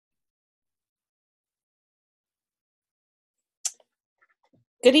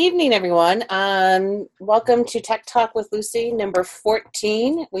Good evening, everyone. Welcome to Tech Talk with Lucy, number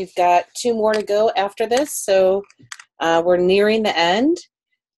 14. We've got two more to go after this, so we're nearing the end.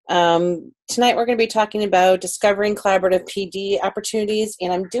 Tonight we're going to be talking about discovering collaborative PD opportunities,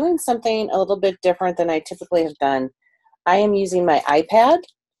 and I'm doing something a little bit different than I typically have done. I am using my iPad,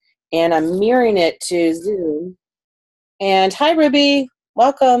 and I'm mirroring it to Zoom. And hi, Ruby.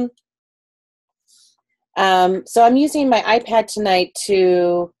 Welcome. So I'm using my iPad tonight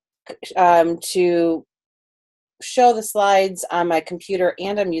to show the slides on my computer,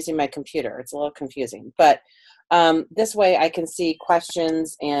 and I'm using my computer. It's a little confusing, but this way I can see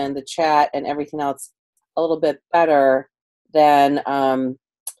questions and the chat and everything else a little bit better than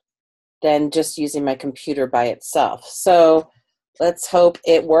just using my computer by itself. So let's hope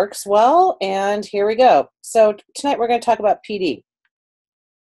it works well, and here we go. So tonight we're going to talk about PD.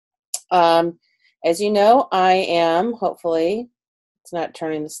 As you know, I am, hopefully, it's not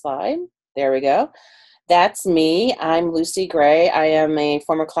turning the slide. There we go. That's me. I'm Lucy Gray. I am a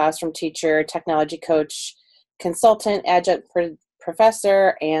former classroom teacher, technology coach, consultant, adjunct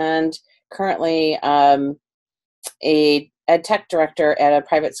professor, and currently a ed tech director at a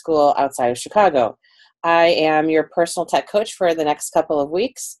private school outside of Chicago. I am your personal tech coach for the next couple of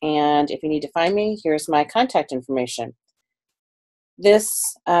weeks, and if you need to find me, here's my contact information.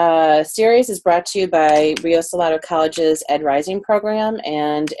 This series is brought to you by Rio Salado College's EdRising program,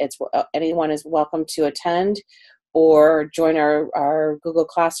 and anyone is welcome to attend or join our Google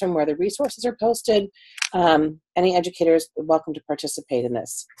Classroom where the resources are posted. Any educators are welcome to participate in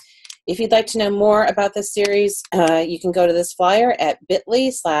this. If you'd like to know more about this series, you can go to this flyer at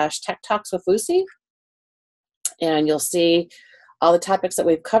bit.ly/Tech Talks with Lucy, and you'll see all the topics that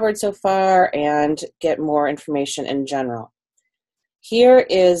we've covered so far and get more information in general. Here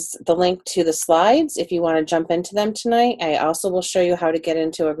is the link to the slides if you want to jump into them tonight. I also will show you how to get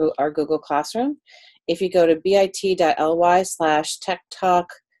into our Google Classroom. If you go to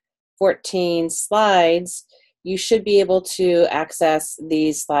bit.ly/techtalk14 slides, you should be able to access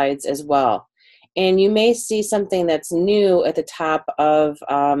these slides as well. And you may see something that's new at the top of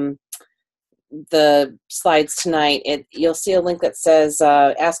the slides tonight. You'll see a link that says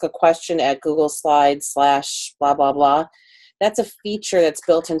ask a question at Google Slides / blah, blah, blah. That's a feature that's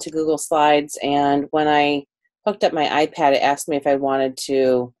built into Google Slides, and when I hooked up my iPad, it asked me if I wanted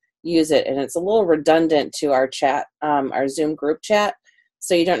to use it, and it's a little redundant to our chat, our Zoom group chat,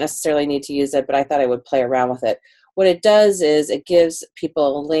 so you don't necessarily need to use it, but I thought I would play around with it. What it does is it gives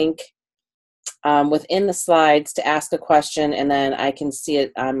people a link within the slides to ask a question, and then I can see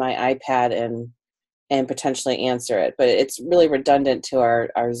it on my iPad and potentially answer it, but it's really redundant to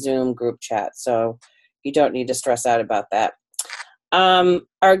our Zoom group chat, so you don't need to stress out about that.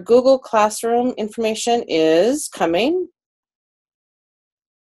 Our Google Classroom information is coming.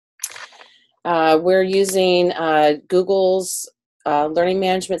 We're using Google's learning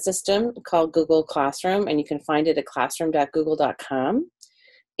management system called Google Classroom, and you can find it at classroom.google.com.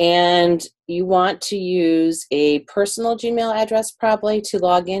 And you want to use a personal Gmail address probably to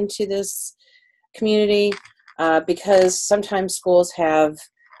log into this community because sometimes schools have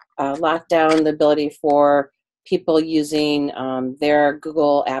locked down the ability for people using their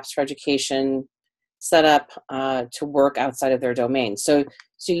Google Apps for Education setup to work outside of their domain. So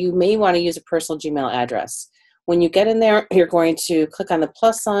you may want to use a personal Gmail address. When you get in there, you're going to click on the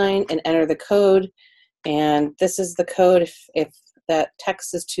plus sign and enter the code. And this is the code if that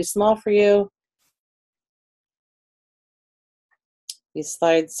text is too small for you. These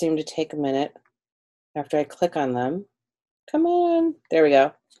slides seem to take a minute after I click on them. Come on, there we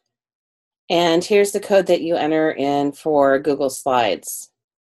go. And here's the code that you enter in for Google Slides.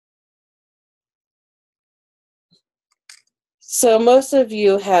 So most of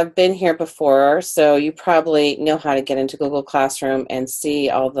you have been here before, so you probably know how to get into Google Classroom and see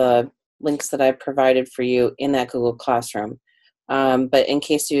all the links that I've provided for you in that Google Classroom. But in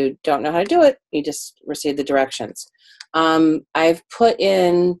case you don't know how to do it, you just receive the directions. I've put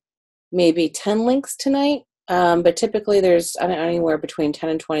in maybe 10 links tonight. But typically there's anywhere between 10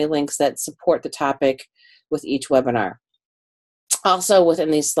 and 20 links that support the topic with each webinar. Also within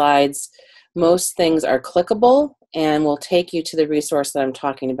these slides, most things are clickable and will take you to the resource that I'm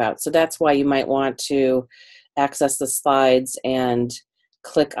talking about. So that's why you might want to access the slides and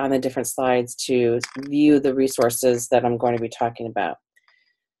click on the different slides to view the resources that I'm going to be talking about.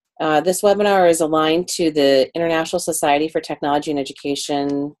 This webinar is aligned to the International Society for Technology and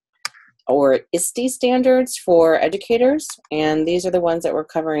Education, or ISTE standards for educators, and these are the ones that we're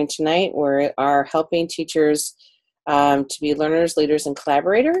covering tonight. We are helping teachers to be learners, leaders, and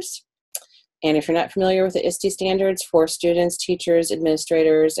collaborators. And if you're not familiar with the ISTE standards for students, teachers,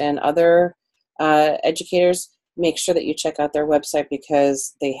 administrators, and other educators, make sure that you check out their website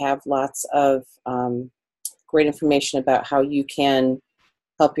because they have lots of great information about how you can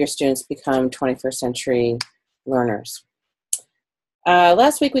help your students become 21st century learners.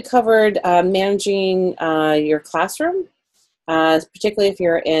 Last week we covered managing your classroom, particularly if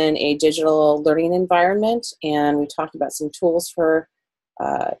you're in a digital learning environment, and we talked about some tools for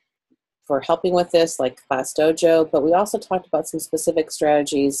helping with this, like Class Dojo, but we also talked about some specific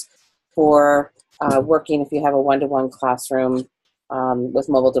strategies for working if you have a one-to-one classroom with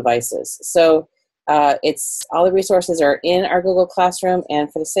mobile devices. So it's all the resources are in our Google Classroom,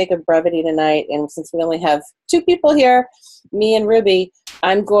 and for the sake of brevity tonight, and since we only have 2 people here, me and Ruby,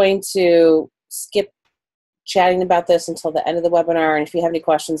 I'm going to skip chatting about this until the end of the webinar, and if you have any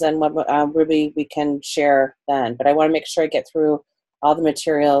questions on Ruby, we can share then. But I want to make sure I get through all the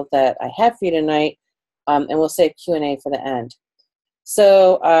material that I have for you tonight, and we'll save Q&A for the end.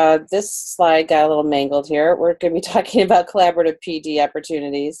 So this slide got a little mangled here. We're going to be talking about collaborative PD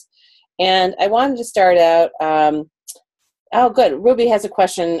opportunities. And I wanted to start out, oh good, Ruby has a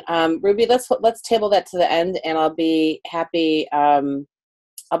question. Ruby, let's table that to the end, and I'll be happy to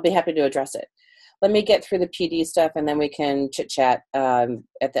address it. Let me get through the PD stuff, and then we can chit-chat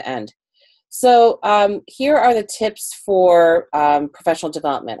at the end. So here are the tips for professional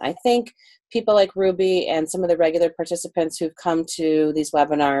development. I think people like Ruby and some of the regular participants who've come to these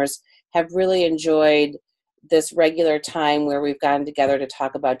webinars have really enjoyed this regular time where we've gotten together to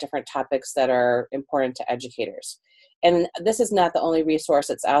talk about different topics that are important to educators. And this is not the only resource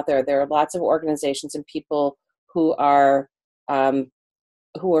that's out there. There are lots of organizations and people who are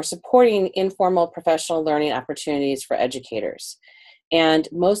supporting informal professional learning opportunities for educators. And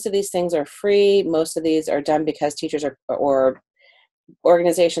most of these things are free. Most of these are done because teachers or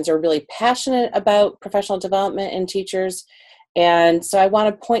organizations are really passionate about professional development in teachers. And so I want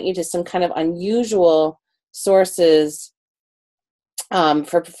to point you to some kind of unusual sources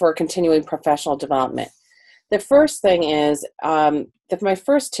for continuing professional development. The first thing is, my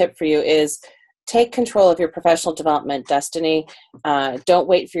first tip for you is take control of your professional development destiny. Don't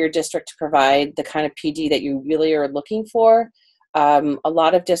wait for your district to provide the kind of PD that you really are looking for. A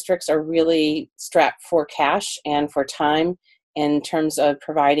lot of districts are really strapped for cash and for time in terms of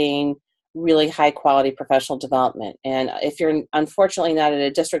providing really high quality professional development. And if you're unfortunately not in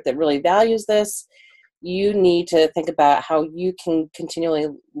a district that really values this, you need to think about how you can continually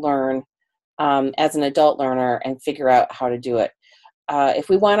learn as an adult learner and figure out how to do it. If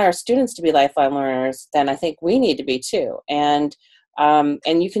we want our students to be lifelong learners, then I think we need to be too. And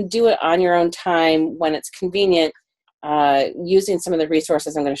you can do it on your own time when it's convenient, using some of the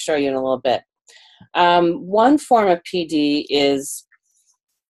resources I'm going to show you in a little bit. One form of PD is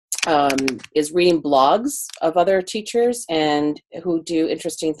reading blogs of other teachers and who do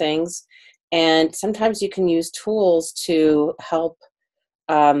interesting things. And sometimes you can use tools to help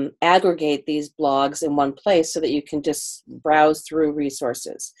aggregate these blogs in one place so that you can just browse through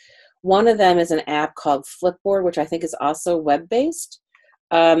resources. One of them is an app called Flipboard, which I think is also web-based.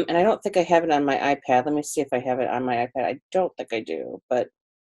 And I don't think I have it on my iPad. Let me see if I have it on my iPad. I don't think I do, but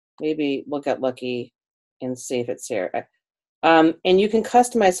maybe we'll get lucky and see if it's here. And you can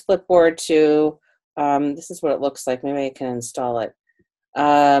customize Flipboard to, this is what it looks like. Maybe I can install it.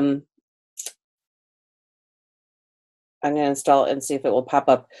 I'm going to install it and see if it will pop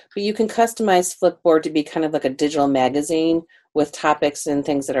up. But you can customize Flipboard to be kind of like a digital magazine with topics and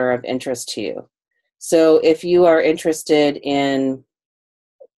things that are of interest to you. So if you are interested in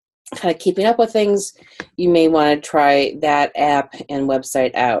kind of keeping up with things, you may want to try that app and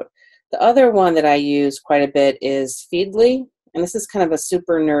website out. The other one that I use quite a bit is Feedly, and this is kind of a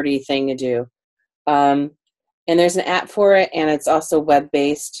super nerdy thing to do. And there's an app for it, and it's also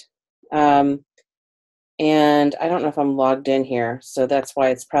web-based. And I don't know if I'm logged in here, so that's why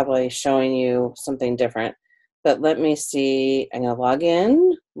it's probably showing you something different. But let me see. I'm going to log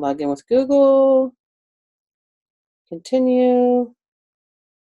in with Google, continue,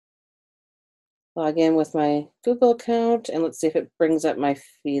 log in with my Google account, and let's see if it brings up my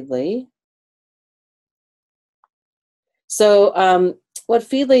Feedly. So what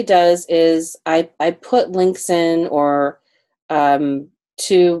Feedly does is I put links in or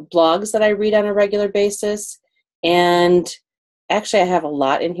to blogs that I read on a regular basis. And actually I have a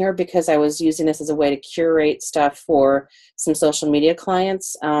lot in here because I was using this as a way to curate stuff for some social media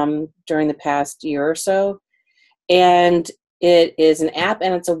clients during the past year or so. And it is an app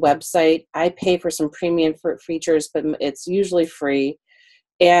and it's a website. I pay for some premium features, but it's usually free.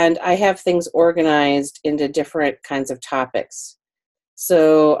 And I have things organized into different kinds of topics.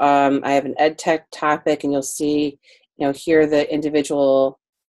 So I have an ed tech topic, and you'll see, here the individual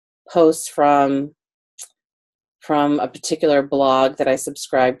posts from a particular blog that I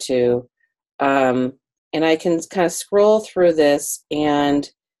subscribe to. And I can kind of scroll through this and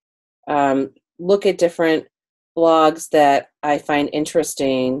look at different blogs that I find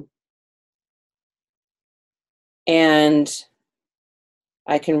interesting. And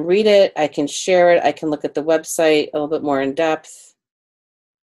I can read it, I can share it, I can look at the website a little bit more in depth.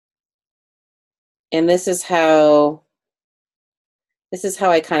 And this is how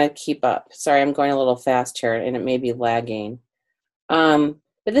I kind of keep up. Sorry, I'm going a little fast here and it may be lagging. But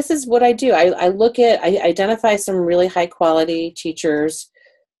this is what I do. I identify some really high quality teachers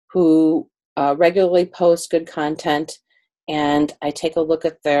who regularly post good content, and I take a look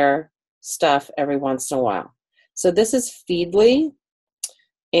at their stuff every once in a while. So this is Feedly,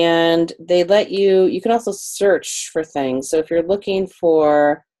 and they let you can also search for things. So if you're looking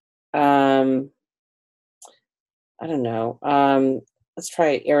for, I don't know, let's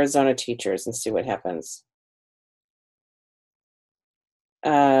try Arizona teachers and see what happens.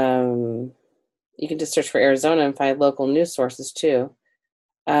 You can just search for Arizona and find local news sources too.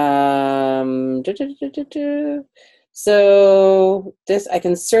 So this, I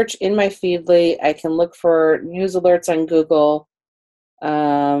can search in my Feedly. I can look for news alerts on Google.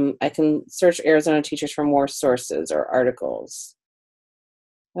 I can search Arizona teachers for more sources or articles.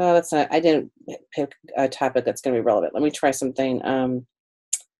 Oh, that's not, I didn't pick a topic that's going to be relevant. Let me try something. How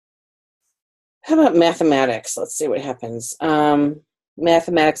about mathematics? Let's see what happens.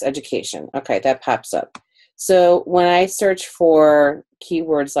 Mathematics education. Okay, that pops up. So when I search for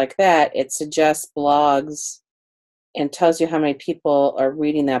keywords like that, it suggests blogs and tells you how many people are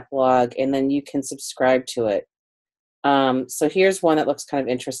reading that blog, and then you can subscribe to it. So here's one that looks kind of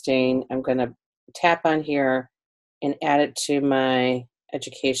interesting. I'm going to tap on here and add it to my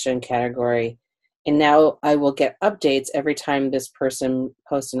education category. And now I will get updates every time this person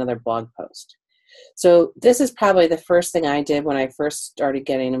posts another blog post. So this is probably the first thing I did when I first started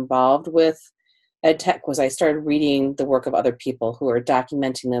getting involved with EdTech, was I started reading the work of other people who are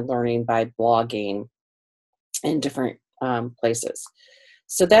documenting their learning by blogging in different places.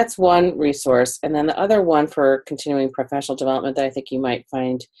 So that's one resource. And then the other one for continuing professional development that I think you might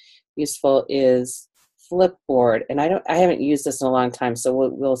find useful is Flipboard. And I haven't used this in a long time, so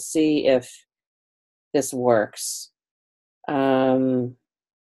we'll see if this works.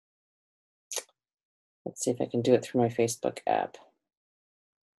 Let's see if I can do it through my Facebook app.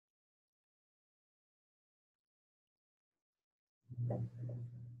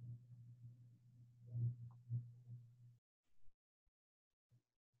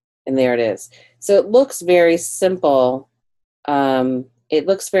 And there it is. So it looks very simple. It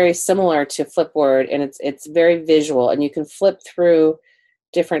looks very similar to Flipboard, and it's very visual, and you can flip through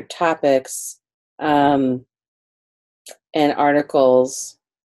different topics and articles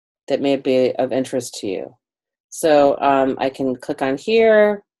that may be of interest to you. So I can click on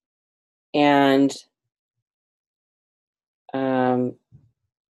here and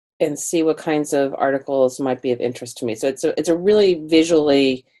see what kinds of articles might be of interest to me. So it's a really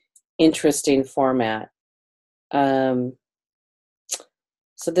visually interesting format. So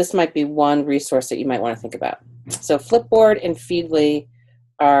this might be one resource that you might want to think about. So Flipboard and Feedly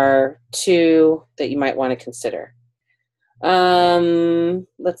are two that you might want to consider.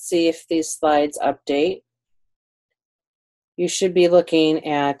 Let's see if these slides update. You should be looking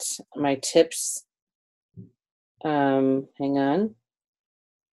at my tips. Hang on.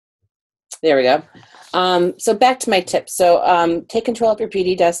 There we go. So back to my tips. So take control of your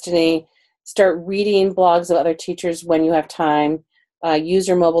PD destiny. Start reading blogs of other teachers when you have time. Use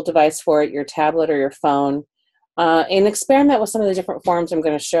your mobile device for it, your tablet or your phone. And experiment with some of the different forums I'm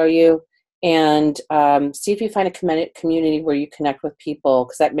going to show you. And see if you find a community where you connect with people,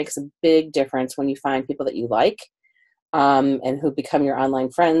 because that makes a big difference when you find people that you like and who become your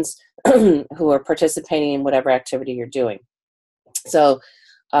online friends who are participating in whatever activity you're doing. So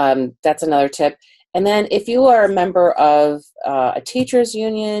that's another tip. And then if you are a member of a teachers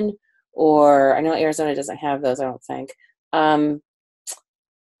union, or I know Arizona doesn't have those, I don't think,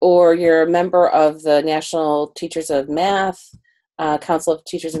 or you're a member of the National Teachers of Math, Council of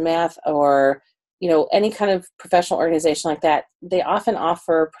Teachers of Math, or any kind of professional organization like that, they often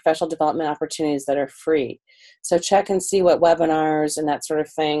offer professional development opportunities that are free. So check and see what webinars and that sort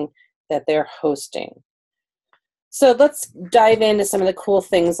of thing that they're hosting. So let's dive into some of the cool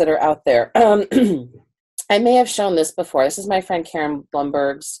things that are out there. I may have shown this before. This is my friend Karen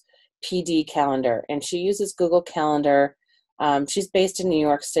Blumberg's PD calendar, and she uses Google Calendar. She's based in New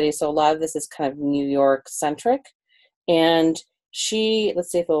York City, so a lot of this is kind of New York centric. And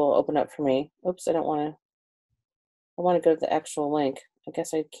let's see if it will open up for me. Oops, I want to go to the actual link. I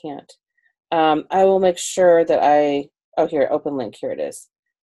guess I can't. I will make sure that oh, here, open link, here it is.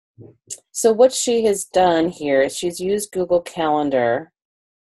 So what she has done here is she's used Google Calendar,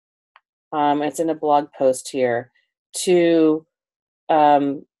 it's in a blog post here, to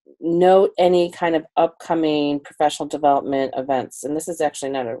note any kind of upcoming professional development events. And this is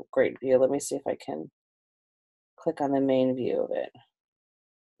actually not a great view. Let me see if I can click on the main view of it.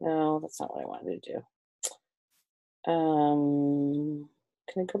 No, that's not what I wanted to do. Can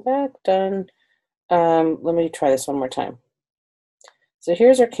I go back? Done. Let me try this one more time. So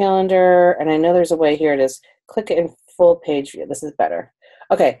here's her calendar, and I know there's a way. Here it is. Click it in full page view. This is better.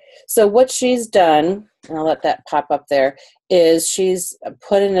 Okay, so what she's done, and I'll let that pop up there, is she's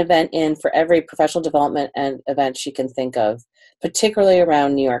put an event in for every professional development and event she can think of, particularly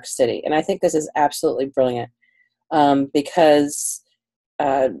around New York City. And I think this is absolutely brilliant because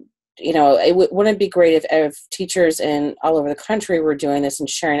wouldn't it be great if teachers all over the country were doing this and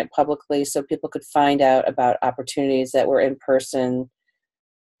sharing it publicly so people could find out about opportunities that were in person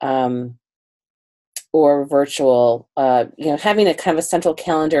or virtual. Having a kind of a central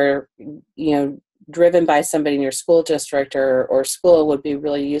calendar, driven by somebody in your school district or school would be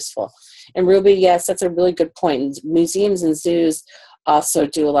really useful. And Ruby, yes, that's a really good point. Museums and zoos also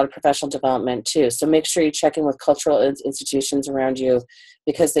do a lot of professional development too. So make sure you check in with cultural institutions around you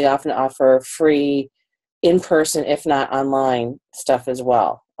because they often offer free in-person, if not online, stuff as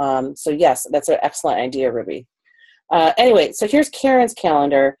well. So yes, that's an excellent idea, Ruby. Anyway, so here's Karen's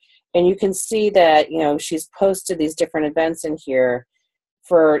calendar, and you can see that, she's posted these different events in here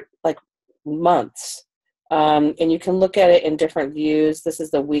for like months. And you can look at it in different views. This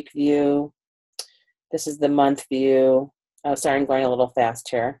is the week view. This is the month view. Oh, sorry, I'm going a little fast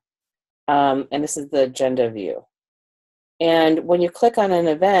here. And this is the agenda view. And when you click on an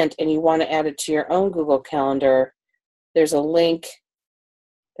event and you want to add it to your own Google Calendar, there's a link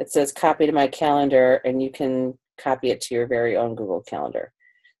that says copy to my calendar, and you can copy it to your very own Google Calendar.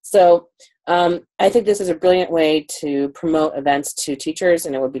 So I think this is a brilliant way to promote events to teachers,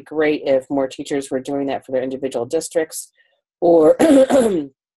 and it would be great if more teachers were doing that for their individual districts or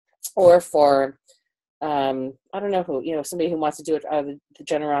or for I don't know who, somebody who wants to do it out of the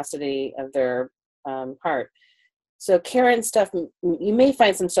generosity of their heart. So Karen's stuff, you may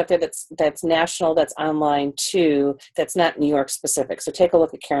find some stuff there that's national, that's online too, that's not New York specific. So take a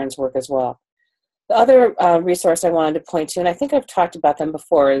look at Karen's work as well. The other resource I wanted to point to, and I think I've talked about them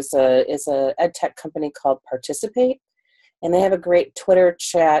before, is a ed tech company called Participate, and they have a great Twitter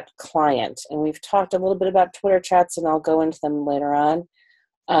chat client. And we've talked a little bit about Twitter chats, and I'll go into them later on.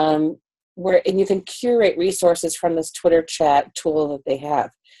 And you can curate resources from this Twitter chat tool that they have.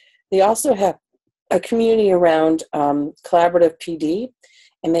 They also have a community around collaborative PD,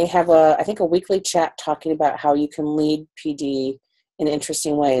 and they have I think a weekly chat talking about how you can lead PD in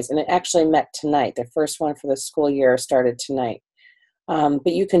interesting ways. And it actually met tonight. The first one for the school year started tonight.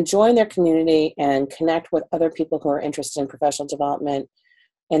 But you can join their community and connect with other people who are interested in professional development.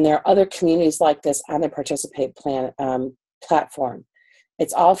 And there are other communities like this on the Participate platform.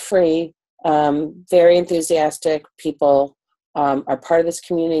 It's all free. Very enthusiastic people are part of this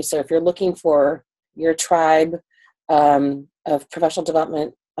community. So if you're looking for your tribe of professional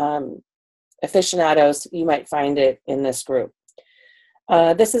development aficionados, you might find it in this group.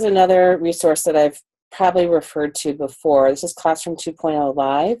 This is another resource that I've probably referred to before. This is Classroom 2.0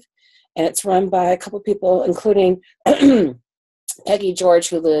 Live, and it's run by a couple people, including Peggy George,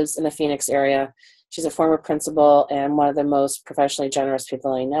 who lives in the Phoenix area. She's a former principal and one of the most professionally generous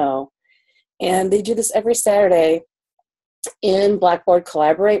people I know. And they do this every Saturday in Blackboard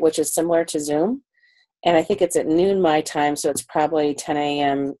Collaborate, which is similar to Zoom. And I think it's at noon my time, so it's probably 10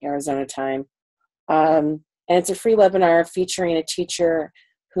 a.m. Arizona time. And it's a free webinar featuring a teacher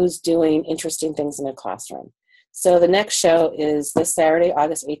who's doing interesting things in a classroom. So the next show is this Saturday,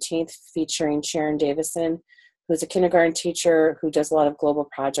 August 18th, featuring Sharon Davison, who's a kindergarten teacher who does a lot of global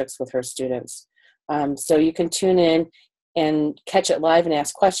projects with her students. So you can tune in and catch it live and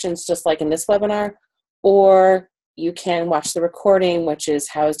ask questions, just like in this webinar, or you can watch the recording, which is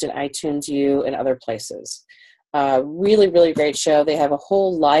housed in iTunes U and other places. Really, really great show. They have a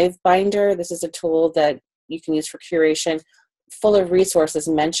whole live binder. This is a tool that you can use for curation, full of resources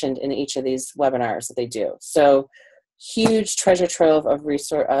mentioned in each of these webinars that they do. So huge treasure trove of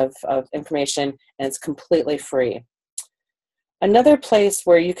information, and it's completely free. Another place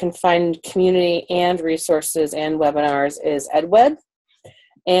where you can find community and resources and webinars is EdWeb.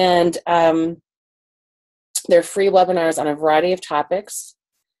 And they're free webinars on a variety of topics.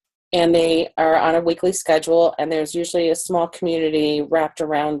 and they are on a weekly schedule, and there's usually a small community wrapped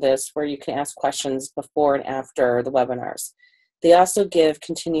around this where you can ask questions before and after the webinars. They also give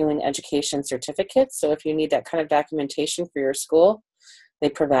continuing education certificates, so if you need that kind of documentation for your school, they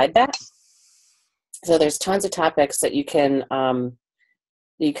provide that. So there's tons of topics that you can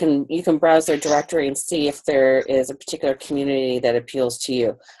browse their directory and see if there is a particular community that appeals to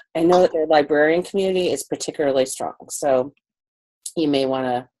you. I know that their librarian community is particularly strong, so you may want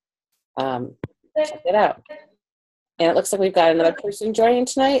to check it out. And it looks like we've got another person joining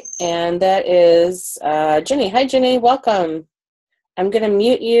tonight, and that is Ginny. Hi, Ginny. Welcome. I'm going to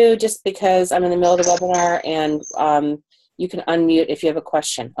mute you just because I'm in the middle of the webinar, and you can unmute if you have a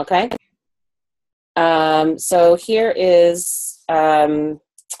question, okay? So here is, so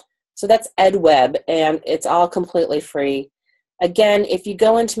that's EdWeb, and it's all completely free. Again, if you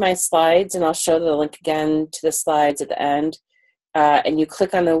go into my slides, and I'll show the link again to the slides at the end, and you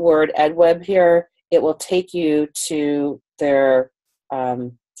click on the word EdWeb here, it will take you to their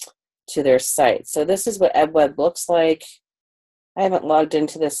site. So this is what EdWeb looks like. I haven't logged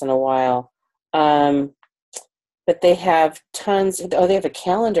into this in a while. But they have tons, they have a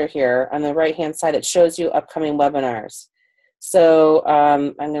calendar here on the right-hand side that shows you upcoming webinars. So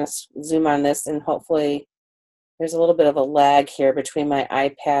I'm going to zoom on this, and hopefully there's a little bit of a lag here between my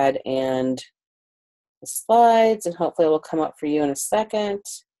iPad and the slides, and hopefully it will come up for you in a second.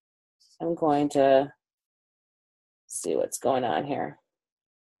 I'm going to see what's going on here.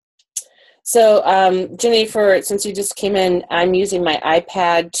 So Ginny, since you just came in, I'm using my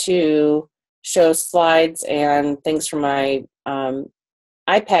iPad to show slides and things from my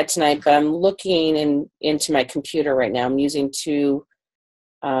iPad tonight, but I'm looking into my computer right now. I'm using two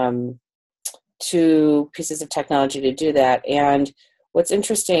pieces of technology to do that. And what's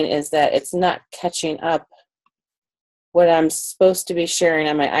interesting is that it's not catching up. What I'm supposed to be sharing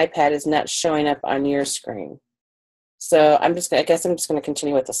on my iPad is not showing up on your screen. So I guess I'm just going to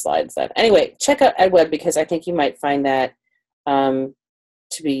continue with the slides then. Anyway, check out EdWeb because I think you might find that to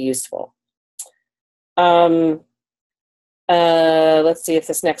be useful. Let's see if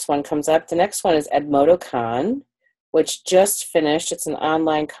this next one comes up. The next one is EdModoCon, which just finished. It's an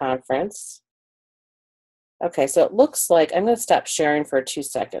online conference. Okay, so it looks like I'm going to stop sharing for 2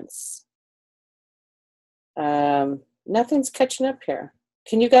 seconds. Nothing's catching up here.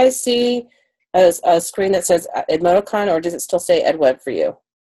 Can you guys see a screen that says EdModoCon, or does it still say EdWeb for you?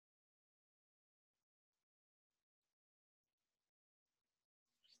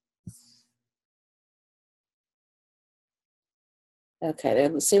 Okay,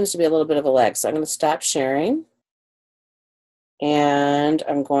 there seems to be a little bit of a lag, so I'm going to stop sharing, and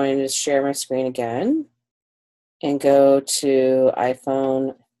I'm going to share my screen again and go to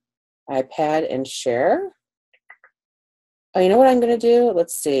iPhone, iPad, and share. Oh, you know what I'm going to do?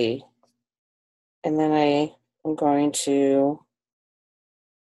 Let's see. And then I'm going to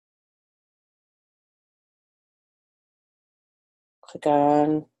click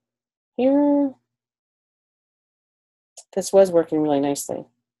on here. This was working really nicely.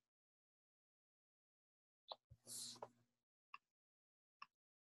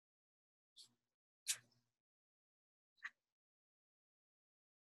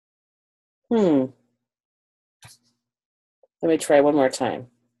 Let me try one more time.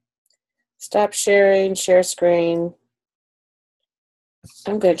 Stop sharing, share screen.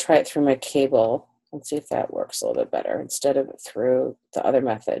 I'm going to try it through my cable and see if that works a little bit better instead of through the other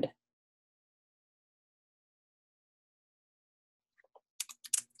method.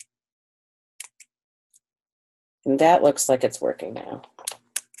 And that looks like it's working now.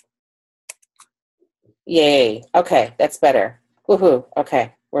 Yay. Okay, that's better. Woohoo.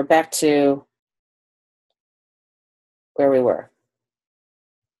 Okay, we're back to where we were.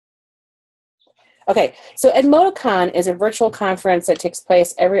 Okay, so EdModoCon is a virtual conference that takes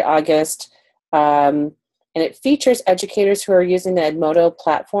place every August, and it features educators who are using the Edmodo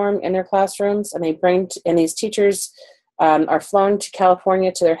platform in their classrooms, and these teachers are flown to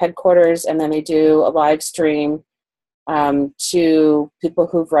California to their headquarters, and then they do a live stream to people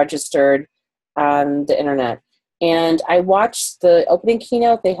who've registered on the internet. And I watched the opening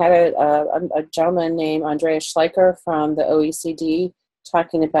keynote. They had a gentleman named Andreas Schleicher from the OECD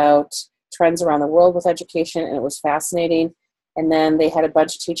talking about trends around the world with education, and it was fascinating. And then they had a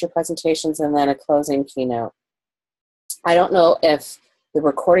bunch of teacher presentations and then a closing keynote. I don't know if the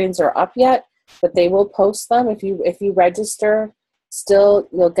recordings are up yet, but they will post them. If you register, still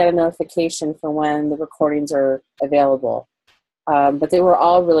you'll get a notification for when the recordings are available. But they were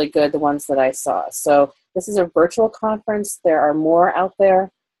all really good, the ones that I saw. So this is a virtual conference. There are more out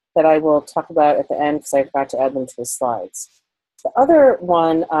there that I will talk about at the end because I forgot to add them to the slides. The other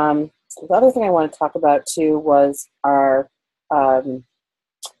one, the other thing I want to talk about too was our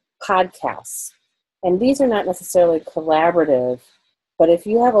podcasts. And these are not necessarily collaborative, but if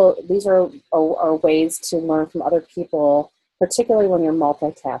you have these are ways to learn from other people, particularly when you're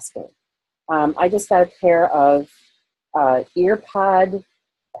multitasking. I just got a pair of EarPod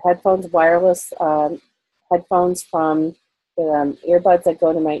headphones, wireless headphones from earbuds that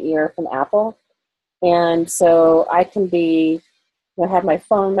go to my ear from Apple. And so I can have my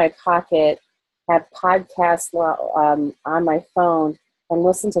phone in my pocket, have podcasts on my phone, and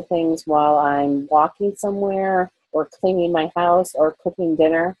listen to things while I'm walking somewhere or cleaning my house or cooking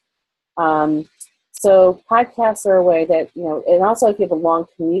dinner. So podcasts are a way that, and also if you have a long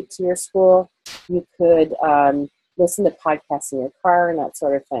commute to your school, you could listen to podcasts in your car and that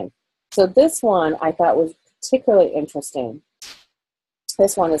sort of thing. So this one I thought was particularly interesting.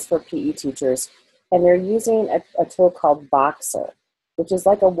 This one is for PE teachers, and they're using a tool called Voxer, which is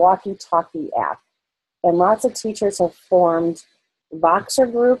like a walkie-talkie app. And lots of teachers have formed Voxer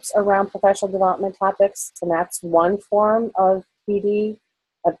groups around professional development topics, and that's one form of PD,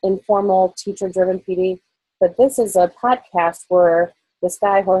 of informal teacher-driven PD. But this is a podcast where this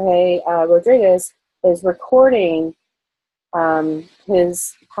guy, Jorge Rodriguez, is recording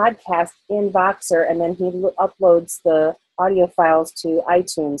his podcast in Voxer, and then he uploads the audio files to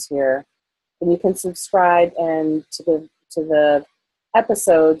iTunes here. And you can subscribe and to the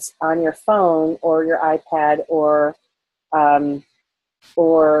episodes on your phone or your iPad, or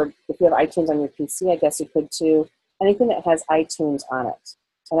if you have iTunes on your PC, I guess you could too. Anything that has iTunes on it.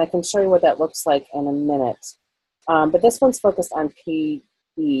 And I can show you what that looks like in a minute. But this one's focused on PE,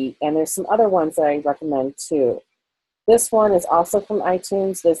 and there's some other ones that I recommend too. This one is also from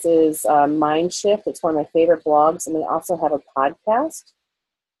iTunes. This is Mindshift. It's one of my favorite blogs, and they also have a podcast.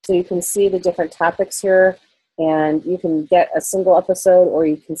 So you can see the different topics here, and you can get a single episode, or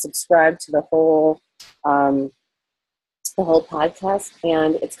you can subscribe to the whole podcast.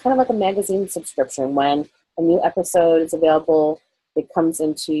 And it's kind of like a magazine subscription. When a new episode is available, it comes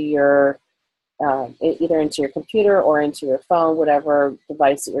into your either into your computer or into your phone, whatever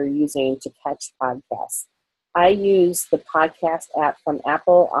device that you're using to catch podcasts. I use the podcast app from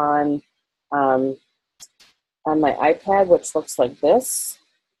Apple on my iPad, which looks like this,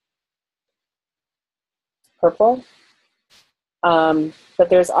 purple. But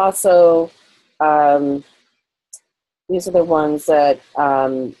there's also these are the ones that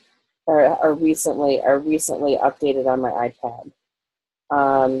are recently updated on my iPad,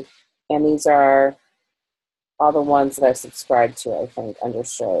 and these are all the ones that I subscribe to, I think, under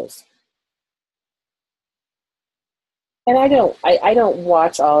shows. And I don't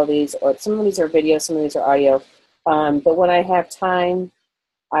watch all of these, or some of these are video, some of these are audio. But when I have time,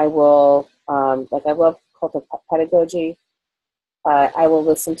 I will, like I love cult of pedagogy. I will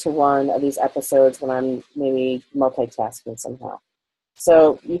listen to one of these episodes when I'm maybe multitasking somehow.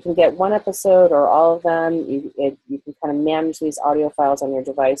 So you can get one episode or all of them. You can kind of manage these audio files on your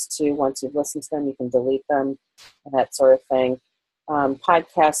device too. Once you've listened to them, you can delete them and that sort of thing.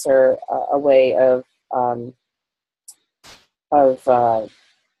 Podcasts are a way of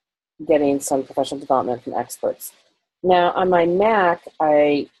getting some professional development from experts. Now, on my Mac,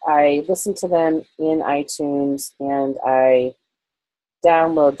 I listen to them in iTunes, and I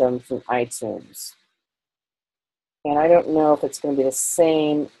download them from iTunes. And I don't know if it's going to be the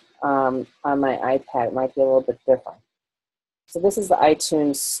same on my iPad. It might be a little bit different. So this is the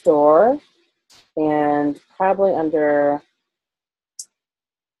iTunes store, and probably under,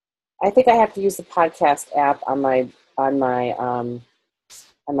 I think I have to use the podcast app on my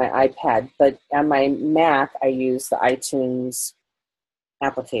iPad, but on my Mac, I use the iTunes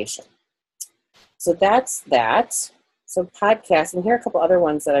application. So that's that. So podcasts, and here are a couple other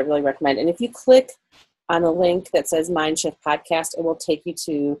ones that I really recommend. And if you click on the link that says Mindshift Podcast, it will take you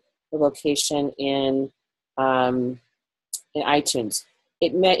to the location in iTunes.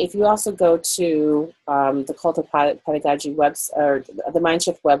 If you also go to the Cult of Pedagogy website, or the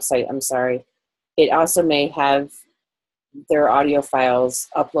Mindshift website, I'm sorry, it also may have their audio files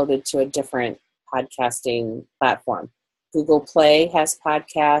uploaded to a different podcasting platform. Google Play has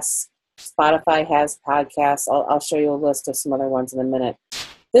podcasts. Spotify has podcasts. I'll show you a list of some other ones in a minute.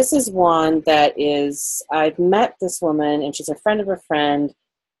 This is one that is, I've met this woman, and she's a friend of a friend,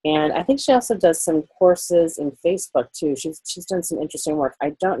 and I think she also does some courses in Facebook too. She's done some interesting work.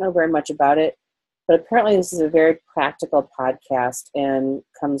 I don't know very much about it, but apparently this is a very practical podcast and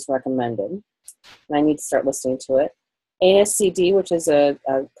comes recommended, and I need to start listening to it. ASCD, which is a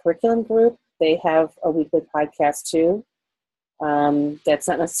curriculum group, they have a weekly podcast too. That's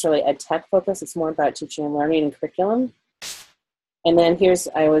not necessarily ed tech focused. It's more about teaching and learning and curriculum. And then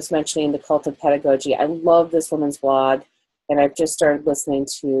I was mentioning the Cult of Pedagogy. I love this woman's blog, and I've just started listening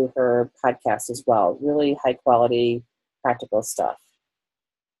to her podcast as well. Really high quality, practical stuff.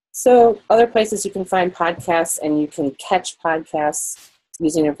 So other places you can find podcasts, and you can catch podcasts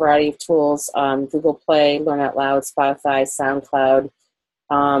using a variety of tools, Google Play, Learn Out Loud, Spotify, SoundCloud.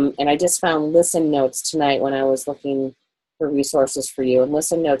 And I just found Listen Notes tonight when I was looking for resources for you. And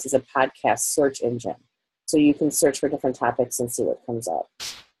Listen Notes is a podcast search engine. So you can search for different topics and see what comes up.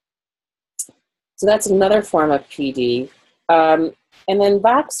 So that's another form of PD. And then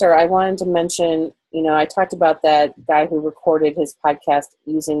Voxer, I wanted to mention, I talked about that guy who recorded his podcast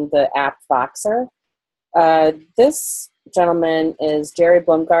using the app Voxer. This gentleman is Jerry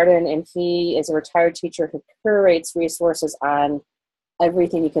Blumgarden, and he is a retired teacher who curates resources on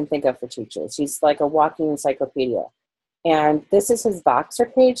everything you can think of for teachers. He's like a walking encyclopedia. And this is his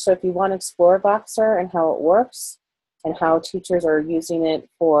Voxer page. So if you want to explore Voxer and how it works and how teachers are using it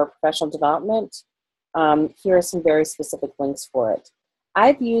for professional development, here are some very specific links for it.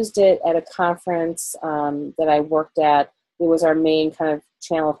 I've used it at a conference that I worked at. It was our main kind of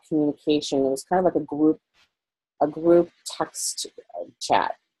channel of communication. It was kind of like a group text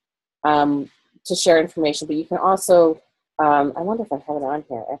chat to share information. But you can also, I wonder if I have it on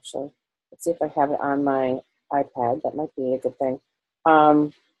here, actually. Let's see if I have it on my iPad. That might be a good thing.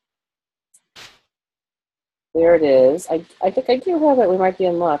 There it is. I think I do have it. We might be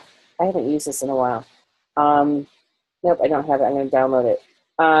in luck. I haven't used this in a while. Nope, I don't have it. I'm going to download it.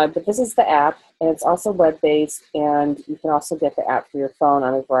 But this is the app, and it's also web-based, and you can also get the app for your phone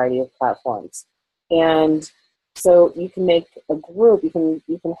on a variety of platforms. And so you can make a group. You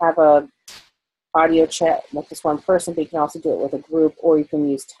can have a audio chat with just one person, but you can also do it with a group, or you can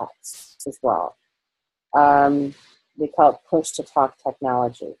use text as well. They call it push-to-talk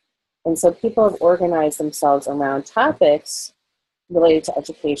technology. And so people have organized themselves around topics related to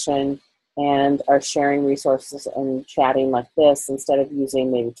education and are sharing resources and chatting like this instead of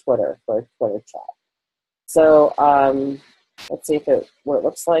using maybe Twitter for a Twitter chat. So let's see what it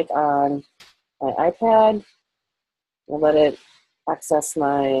looks like on my iPad. I'll let it access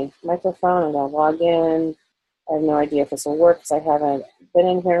my microphone, and I'll log in. I have no idea if this will work because I haven't been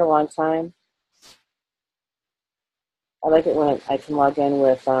in here in a long time. I like it when I can log in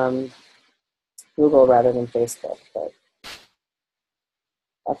with Google rather than Facebook. But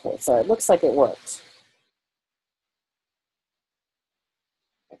okay, so it looks like it worked.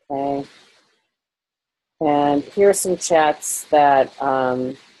 Okay. And here are some chats that,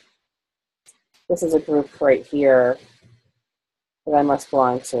 this is a group right here that I must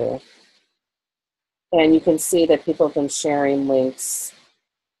belong to. And you can see that people have been sharing links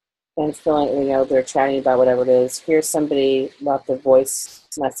and filling, they're chatting about whatever it is. Here's somebody left a voice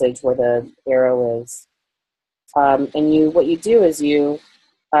message where the arrow is. And what you do is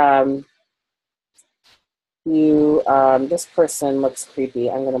this person looks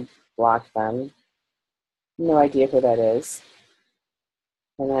creepy. I'm going to block them. No idea who that is.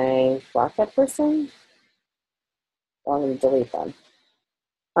 Can I block that person? Well, I'm going to delete them.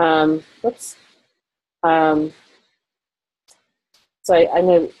 Whoops. So I'm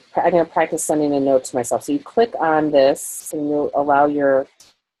going to practice sending a note to myself. So you click on this, and you'll allow your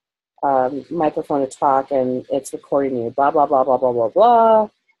microphone to talk, and it's recording you. Blah, blah, blah, blah, blah, blah, blah.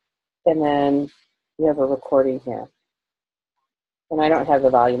 And then you have a recording here. And I don't have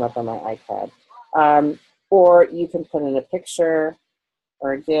the volume up on my iPad. Or you can put in a picture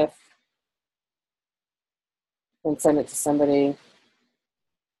or a GIF and send it to somebody.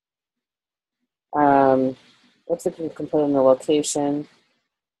 Looks like you can put in the location.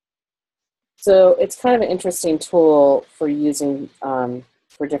 So it's kind of an interesting tool for using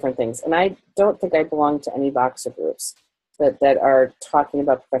for different things. And I don't think I belong to any Voxer groups that are talking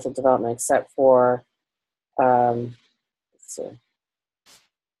about professional development, except for, let's see,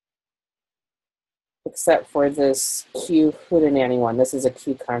 except for this Q Hootenanny one. This is a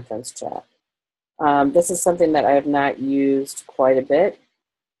Q conference chat. This is something that I have not used quite a bit.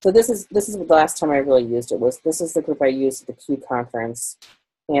 So this is the last time I really used it. This is the group I used at the Q conference,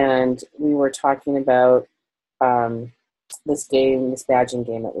 and we were talking about this badging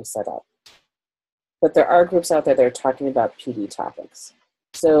game that we set up. But there are groups out there that are talking about PD topics.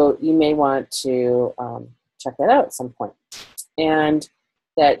 So you may want to check that out at some point. And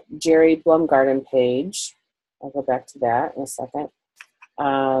that Jerry Blumgarden page, I'll go back to that in a second.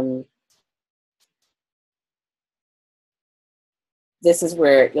 This is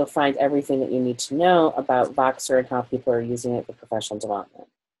where you'll find everything that you need to know about Voxer and how people are using it for professional development.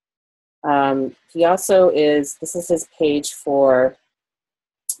 He also this is his page for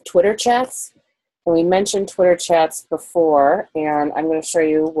Twitter chats. And we mentioned Twitter chats before, and I'm going to show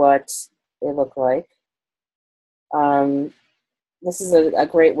you what they look like. This is a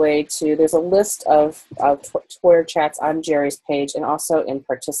great way to, there's a list of Twitter chats on Jerry's page and also in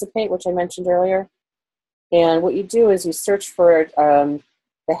Participate, which I mentioned earlier. And what you do is you search for the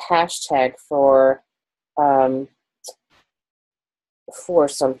hashtag for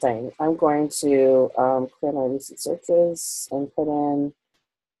something. I'm going to clear my recent searches and put in,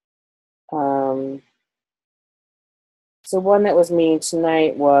 so one that was mean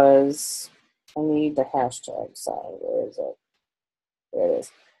tonight was, I need the hashtag, sorry, where is it? There it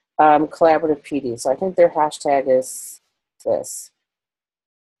is. Collaborative PD. So I think their hashtag is this.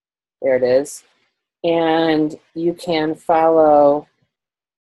 There it is. And you can follow,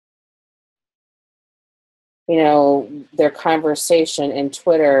 their conversation in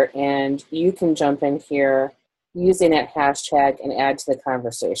Twitter, and you can jump in here using that hashtag and add to the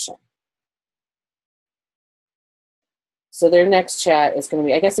conversation. So their next chat is going to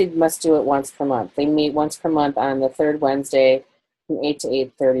be, I guess they must do it once per month. They meet once per month on the third Wednesday from 8 to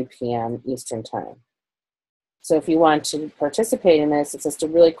 8:30 p.m. Eastern Time. So if you want to participate in this, it's just a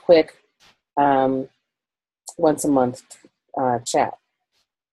really quick once a month chat.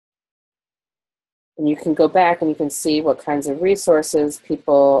 And you can go back and you can see what kinds of resources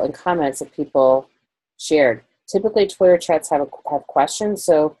people and comments that people shared. Typically, Twitter chats have questions.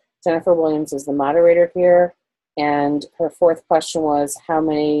 So Jennifer Williams is the moderator here, and her fourth question was how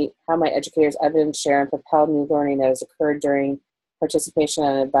might educators evidence share and propel new learning that has occurred during participation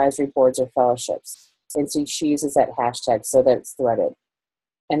on advisory boards or fellowships. And so she uses that hashtag so that it's threaded.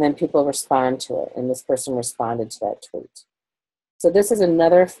 And then people respond to it, and this person responded to that tweet. So this is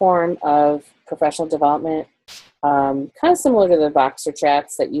another form of professional development, kind of similar to the Voxer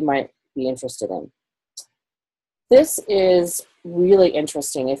chats that you might be interested in. This is really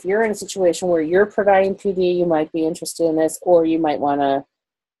interesting. If you're in a situation where you're providing PD, you might be interested in this, or you might want to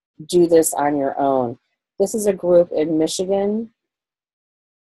do this on your own. This is a group in Michigan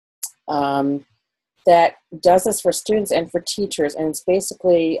that does this for students and for teachers, and it's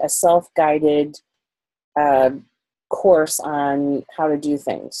basically a self-guided course on how to do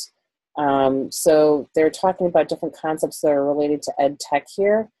things. So they're talking about different concepts that are related to ed tech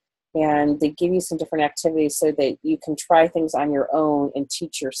here, and they give you some different activities so that you can try things on your own and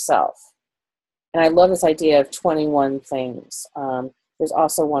teach yourself. And I love this idea of 21 things. There's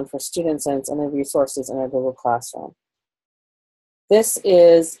also one for students, and it's in the resources in our Google Classroom. This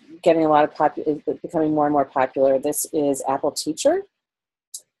is getting a lot of becoming more and more popular. This is Apple Teacher.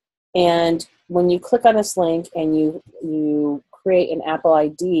 And when you click on this link and you create an Apple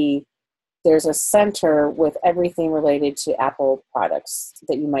ID, there's a center with everything related to Apple products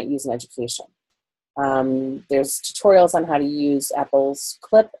that you might use in education. There's tutorials on how to use Apple's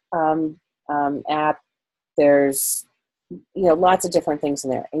Clip app. There's lots of different things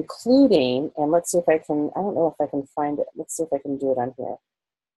in there, including, and let's see if I can, I don't know if I can find it. Let's see if I can do it on here.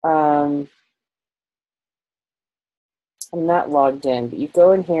 I'm not logged in, but you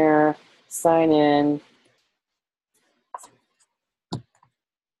go in here, sign in.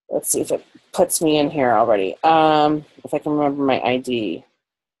 Let's see if it puts me in here already. If I can remember my ID.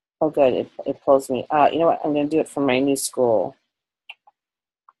 Oh, good, it pulls me. You know what, I'm going to do it from my new school.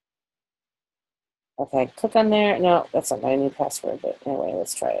 Okay, click on there. No, that's not my new password, but anyway,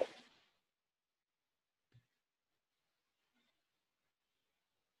 let's try it.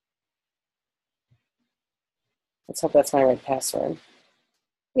 Let's hope that's my right password.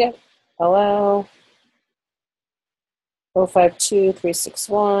 Yep, hello.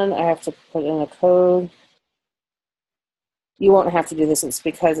 052361, I have to put in a code. You won't have to do this, it's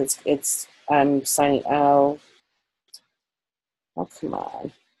because I'm signing out. Oh, come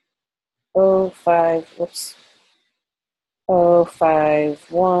on.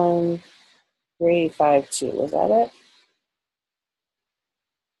 051352. Was that it?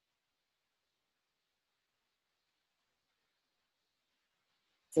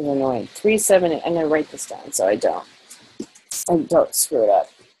 This is annoying. 378. I'm going to write this down so I don't screw it up.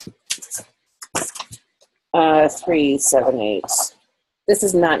 378. This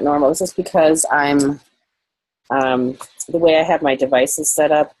is not normal. This is because I'm the way I have my devices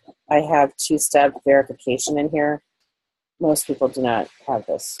set up. I have two-step verification in here. Most people do not have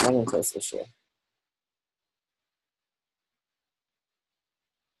this, run into this issue.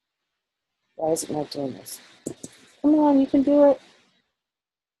 Why is it not doing this? Come on, you can do it.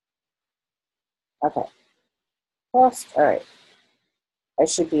 Okay. Lost. All right. I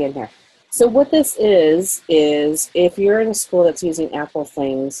should be in here. So what this is if you're in a school that's using Apple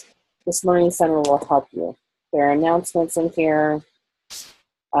things, this Learning Center will help you. There are announcements in here.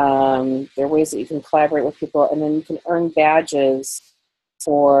 There are ways that you can collaborate with people, and then you can earn badges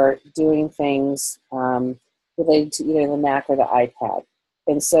for doing things related to either the Mac or the iPad.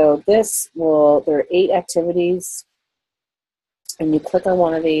 And so there are 8 activities, and you click on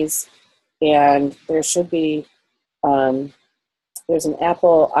one of these, and there should be, there's an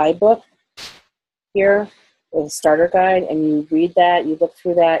Apple iBook here with a starter guide, and you read that, you look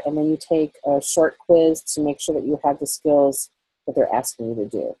through that, and then you take a short quiz to make sure that you have the skills that they're asking you to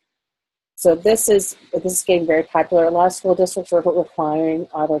do. So this is getting very popular. A lot of school districts are requiring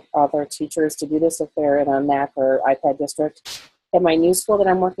other teachers to do this if they're in a Mac or iPad district. At my new school that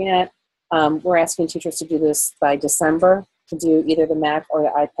I'm working at, we're asking teachers to do this by December, to do either the Mac or the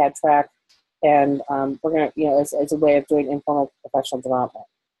iPad track, and we're going to, as a way of doing informal professional development.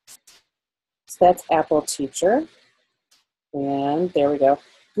 So that's Apple Teacher, and there we go.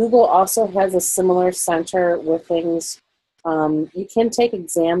 Google also has a similar center with things. You can take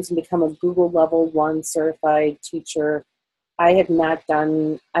exams and become a Google Level 1 certified teacher. I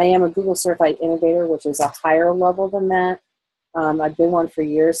am a Google Certified Innovator, which is a higher level than that. I've been one for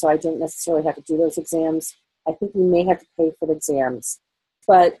years, so I didn't necessarily have to do those exams. I think you may have to pay for the exams,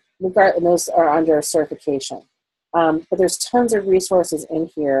 but those are under certification. But there's tons of resources in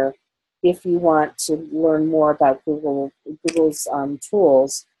here if you want to learn more about Google's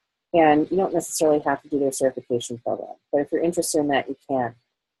tools. And you don't necessarily have to do their certification program. But if you're interested in that, you can.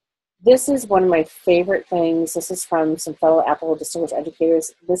 This is one of my favorite things. This is from some fellow Apple Distinguished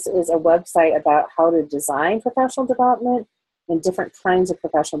Educators. This is a website about how to design professional development and different kinds of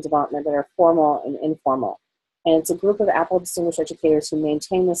professional development that are formal and informal. And it's a group of Apple Distinguished Educators who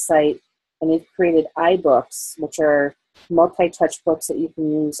maintain the site, and they've created iBooks, which are multi-touch books that you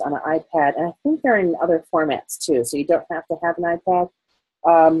can use on an iPad. And I think they're in other formats too, so you don't have to have an iPad.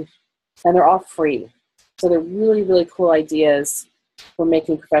 And they're all free. So they're really, really cool ideas for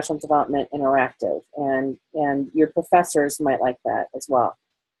making professional development interactive. And your professors might like that as well.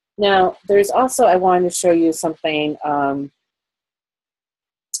 Now, there's also, I wanted to show you something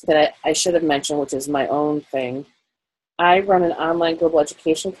that I should have mentioned, which is my own thing. I run an online global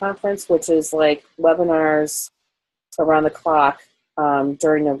education conference, which is like webinars around the clock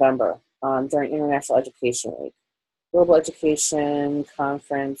during November, during International Education Week. Global Education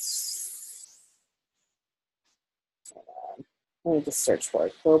Conference. Let me just search for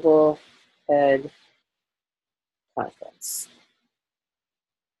it. Global Ed Conference.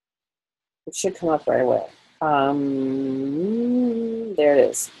 It should come up right away. There it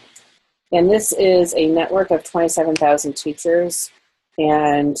is. And this is a network of 27,000 teachers.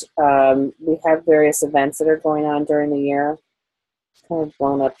 And we have various events that are going on during the year. It's kind of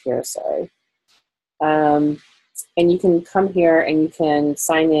blown up here, sorry. And you can come here and you can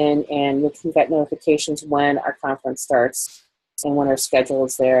sign in, and you can get notifications when our conference starts and when our schedule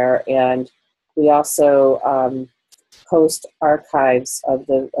is there. And we also post archives of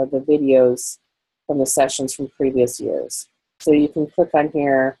the videos from the sessions from previous years. So you can click on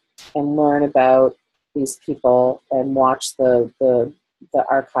here and learn about these people and watch the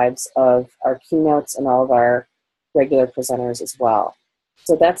archives of our keynotes and all of our regular presenters as well.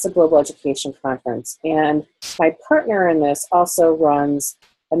 So that's the Global Education Conference. And my partner in this also runs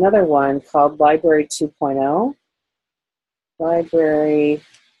another one called Library 2.0. Library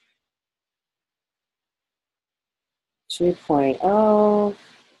 2.0.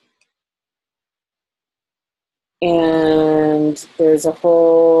 And there's a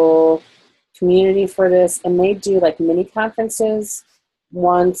whole community for this. And they do like mini conferences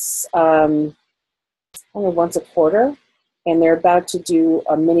once a quarter. And they're about to do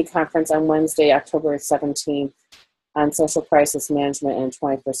a mini conference on Wednesday, October 17th, on social crisis management in the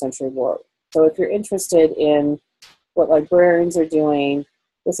 21st century world. So if you're interested in what librarians are doing,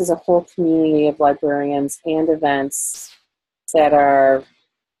 this is a whole community of librarians and events that are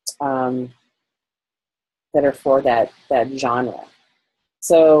for that genre.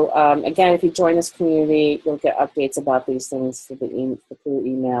 So again, if you join this community, you'll get updates about these things through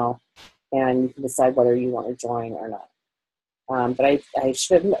email, and you can decide whether you want to join or not. But I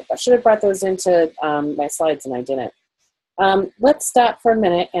should have brought those into my slides, and I didn't. Let's stop for a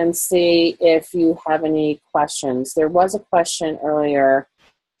minute and see if you have any questions. There was a question earlier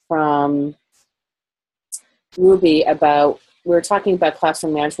from Ruby about, we were talking about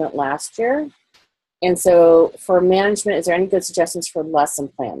classroom management last year. And so for management, is there any good suggestions for lesson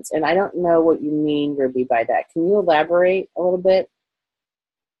plans? And I don't know what you mean, Ruby, by that. Can you elaborate a little bit?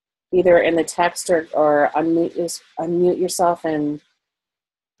 Either in the text or unmute yourself and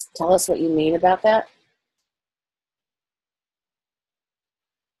tell us what you mean about that.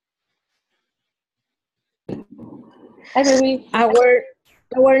 Hi, Ruby.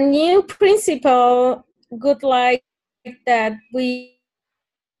 our new principal would like that we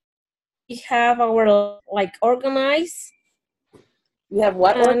have our like organized. You have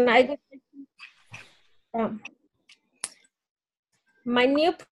what? And um, my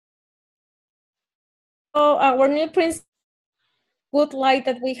new our new principal would like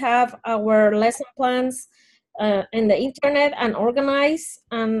that we have our lesson plans in the internet and organized.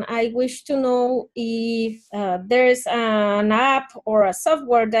 And I wish to know if there's an app or a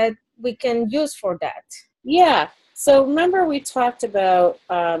software that we can use for that. Yeah. So remember we talked about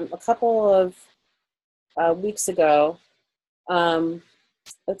a couple of weeks ago.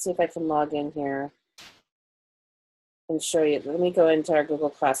 Let's see if I can log in here and show you. Let me go into our Google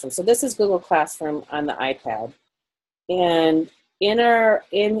Classroom. So this is Google Classroom on the iPad. And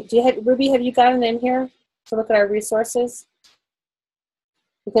Ruby, have you gotten in here to look at our resources?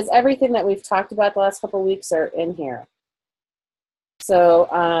 Because everything that we've talked about the last couple of weeks are in here.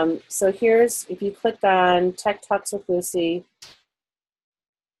 So, so here's, if you click on Tech Talks with Lucy.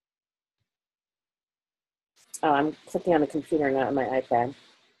 Oh, I'm clicking on the computer, not on my iPad.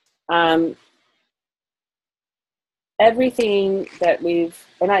 Everything that we've,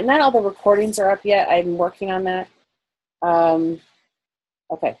 and not all the recordings are up yet. I'm working on that.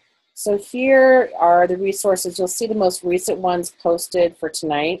 Okay, so here are the resources. You'll see the most recent ones posted for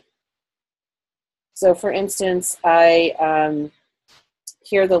tonight. So for instance, here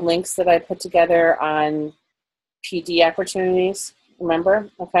are the links that I put together on PD opportunities, remember?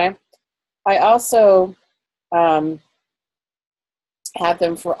 Okay. I also have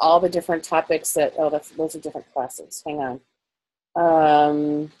them for all the different topics that, those are different classes. Hang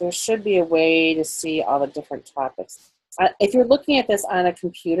on. There should be a way to see all the different topics. If you're looking at this on a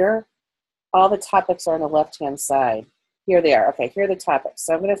computer, all the topics are on the left-hand side. Here they are. Okay, here are the topics.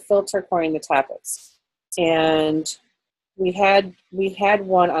 So I'm going to filter according to topics. And we had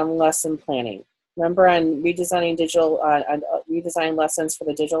one on lesson planning. Remember on redesigning redesign lessons for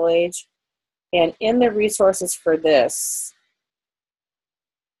the digital age? And in the resources for this,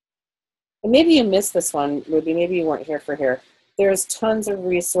 and maybe you missed this one, Ruby, maybe you weren't here. There's tons of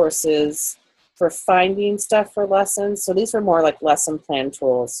resources for finding stuff for lessons. So these are more like lesson plan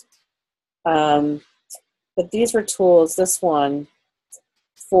tools. But these were tools, this one,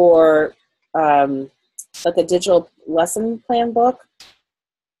 for like a digital lesson plan book,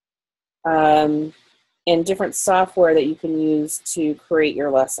 and different software that you can use to create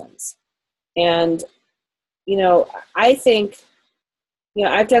your lessons. And, you know, I think, you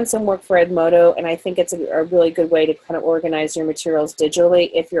know, I've done some work for Edmodo, and I think it's a really good way to kind of organize your materials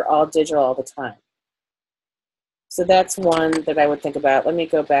digitally if you're all digital all the time. So that's one that I would think about. Let me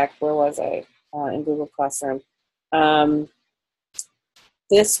go back. Where was I? In Google Classroom.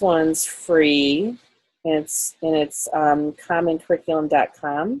 This one's free. It's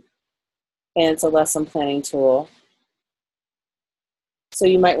commoncurriculum.com, and it's a lesson planning tool. So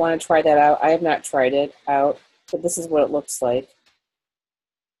you might want to try that out. I have not tried it out, but this is what it looks like.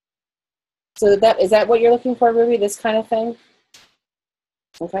 So is that what you're looking for, Ruby? This kind of thing?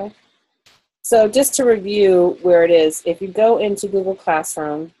 Okay. So just to review where it is, if you go into Google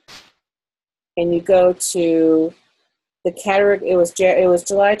Classroom and you go to the category, it was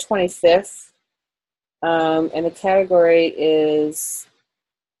July 25th, and the category is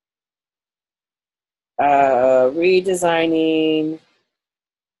redesigning.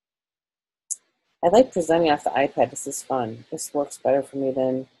 I like presenting off the iPad. This is fun. This works better for me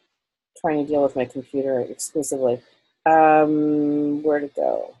than trying to deal with my computer exclusively. Where to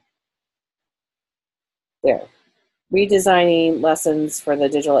go? There. Redesigning lessons for the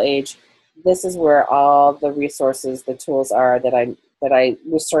digital age. This is where all the resources, the tools are that I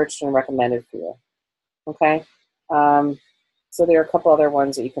researched and recommended for you. Okay. So there are a couple other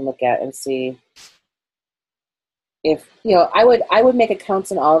ones that you can look at and see if, you know, I would make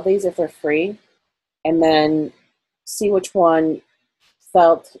accounts in all of these if they're free, and then see which one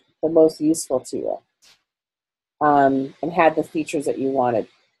felt the most useful to you, and had the features that you wanted.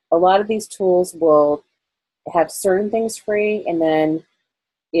 A lot of these tools will have certain things free, and then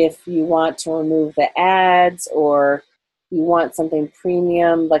if you want to remove the ads or you want something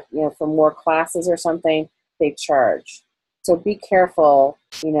premium, like, you know, for more classes or something, they charge. So be careful,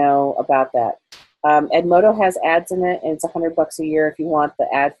 you know, about that. Edmodo has ads in it, and it's $100 a year if you want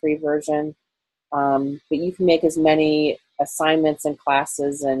the ad-free version. But you can make as many assignments and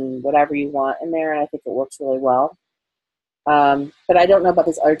classes and whatever you want in there, and I think it works really well. But I don't know about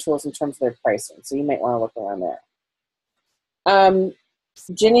these other tools in terms of their pricing, so you might want to look around there.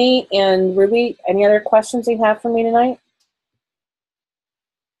 Ginny and Ruby, any other questions you have for me tonight?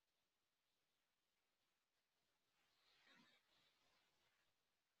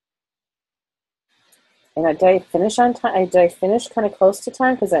 And did I finish on time? Did I finish kind of close to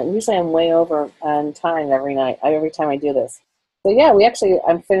time? Because usually I'm way over on time every night, every time I do this. So yeah,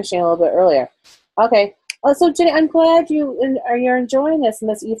 I'm finishing a little bit earlier. Okay. Oh, so Jenny, I'm glad you're enjoying this and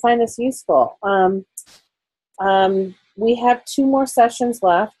this you find this useful. We have 2 more sessions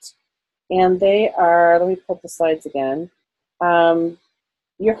left, and they are. Let me pull up the slides again.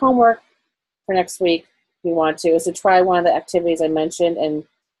 Your homework for next week, if you want to, is to try one of the activities I mentioned and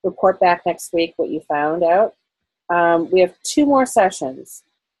report back next week what you found out. We have 2 more sessions.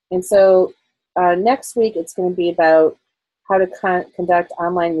 And so next week it's going to be about how to conduct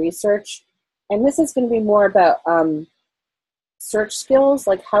online research. And this is going to be more about search skills,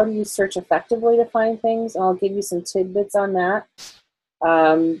 like how do you search effectively to find things. And I'll give you some tidbits on that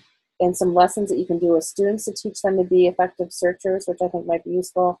and some lessons that you can do with students to teach them to be effective searchers, which I think might be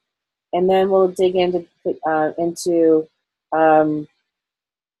useful. And then we'll dig into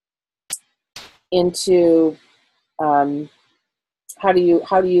how do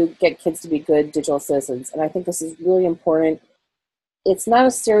you get kids to be good digital citizens. And I think this is really important. It's not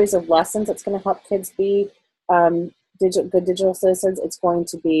a series of lessons that's going to help kids be good digital citizens. It's going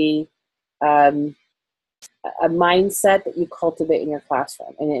to be a mindset that you cultivate in your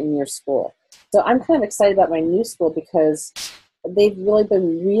classroom and in your school. So I'm kind of excited about my new school because they've really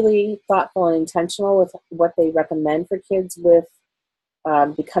been really thoughtful and intentional with what they recommend for kids with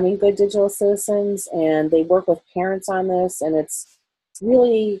becoming good digital citizens, and they work with parents on this, and it's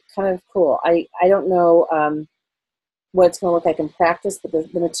really kind of cool. I don't know what it's going to look like in practice, but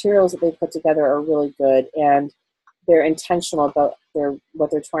the materials that they put together are really good, and they're intentional about what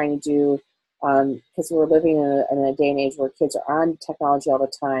they're trying to do, because we're living in a day and age where kids are on technology all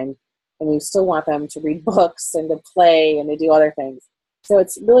the time, and we still want them to read books and to play and to do other things. So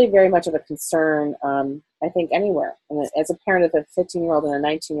it's really very much of a concern, I think, anywhere. And as a parent of a 15-year-old and a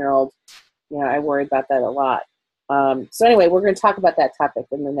 19-year-old, I worry about that a lot. So anyway, we're going to talk about that topic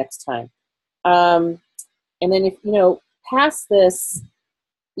in the next time. And then if, past this,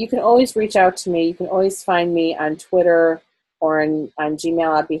 you can always reach out to me. You can always find me on Twitter or on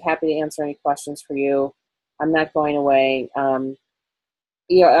Gmail. I'd be happy to answer any questions for you. I'm not going away.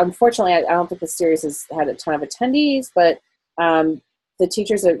 Unfortunately, I don't think the series has had a ton of attendees, but the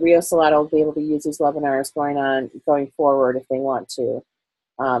teachers at Rio Salado will be able to use these webinars going forward if they want to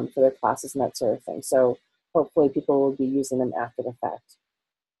for their classes and that sort of thing. So hopefully people will be using them after the fact.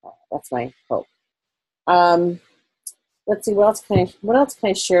 That's my hope. Let's see, what else can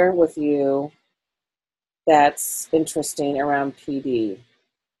I share with you that's interesting around PD?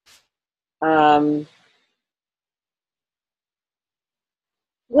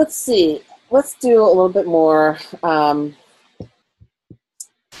 Let's see. Let's do a little bit more.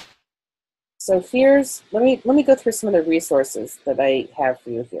 So let me go through some of the resources that I have for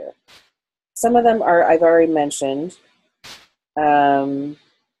you here. Some of them I've already mentioned.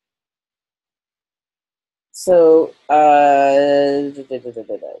 So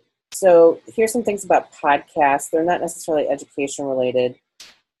here's some things about podcasts. They're not necessarily education related.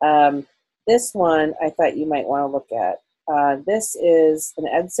 This one I thought you might want to look at. This is an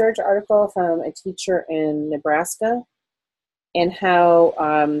EdSurge article from a teacher in Nebraska, and how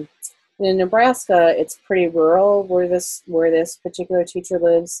in Nebraska it's pretty rural where this particular teacher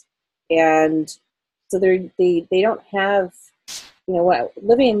lives, and so they don't have,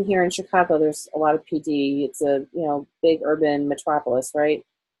 living here in Chicago, there's a lot of PD. It's a big urban metropolis, right?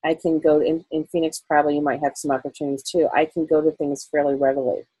 I can go in Phoenix, probably you might have some opportunities too. I can go to things fairly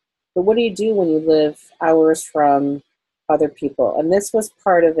readily. But what do you do when you live hours from other people? And this was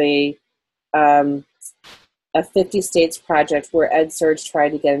part of a 50 states project where EdSurge tried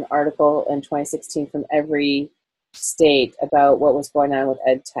to get an article in 2016 from every state about what was going on with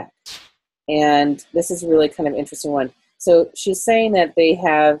ed tech. And this is really kind of interesting one. So she's saying that they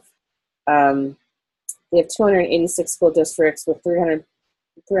have 286 school districts with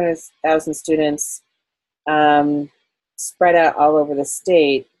 300,000 students spread out all over the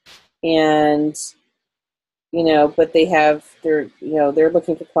state, and but they're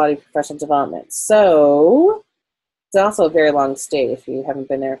looking for quality professional development. So it's also a very long state if you haven't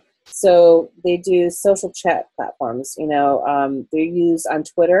been there. So they do social chat platforms. They're used on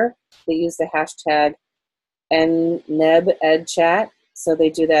Twitter. They use the hashtag NebEdChat. So they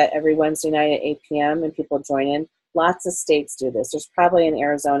do that every Wednesday night at 8 p.m. and people join in. Lots of states do this. There's probably an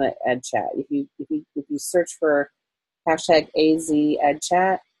Arizona EdChat. If you search for hashtag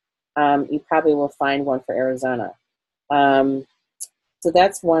AZEdChat, you probably will find one for Arizona. So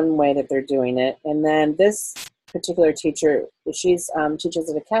that's one way that they're doing it. And then this particular teacher, she's teaches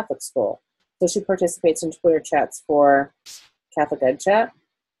at a Catholic school. So she participates in Twitter chats for Catholic EdChat.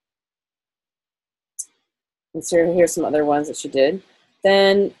 And so here's some other ones that she did.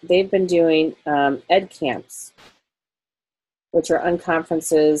 Then they've been doing ed camps, which are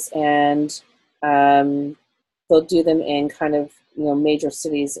unconferences, and they'll do them in kind of major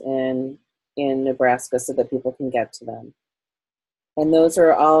cities in Nebraska so that people can get to them. And those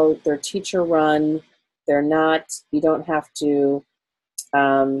are all, they're teacher run. They're not,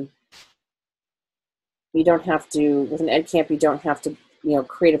 um, you don't have to, with an ed camp, you don't have to,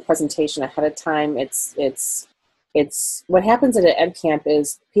 create a presentation ahead of time. It's what happens at an ed camp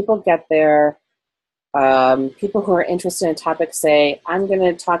is people get there. People who are interested in a topic say, I'm going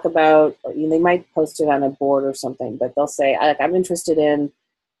to talk about, they might post it on a board or something, but they'll say, I'm interested in,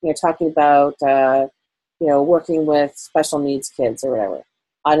 talking about, working with special needs kids or whatever.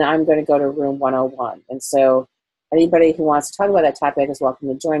 And I'm going to go to room 101. And so anybody who wants to talk about that topic is welcome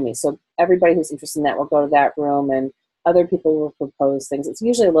to join me. So everybody who's interested in that will go to that room, and other people will propose things. It's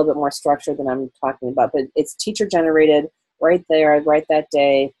usually a little bit more structured than I'm talking about, but it's teacher generated right there, right that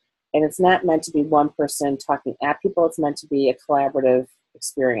day. And it's not meant to be one person talking at people. It's meant to be a collaborative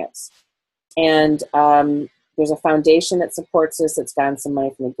experience. And there's a foundation that supports this. It's gotten some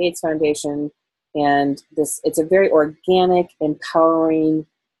money from the Gates Foundation. And it's a very organic, empowering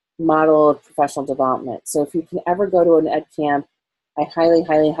model of professional development. So if you can ever go to an ed camp, I highly,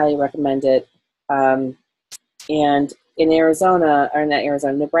 highly, highly recommend it. And in Arizona, or not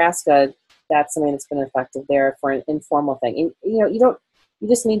Arizona, Nebraska, that's something that's been effective there for an informal thing. And, you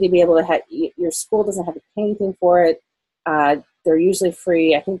just need to be able to have, your school doesn't have to pay anything for it. They're usually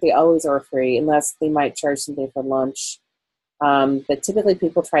free. I think they always are free, unless they might charge something for lunch. But typically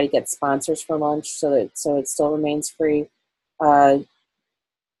people try to get sponsors for lunch so it still remains free. But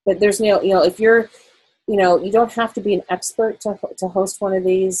there's if you're, you don't have to be an expert to host one of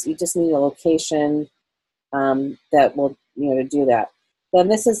these. You just need a location that will, to do that. Then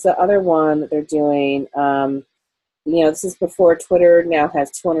this is the other one that they're doing. This is before Twitter now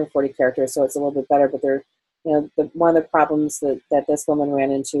has 240 characters, so it's a little bit better. But they're, one of the problems that this woman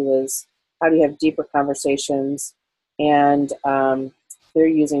ran into was, how do you have deeper conversations? And they're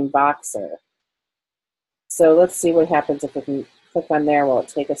using Voxer. So let's see what happens if we can click on there. Will it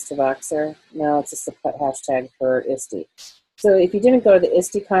take us to Voxer? No, it's just a hashtag for ISTE. So if you didn't go to the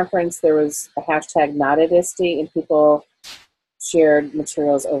ISTE conference, there was a hashtag not at ISTE, and people shared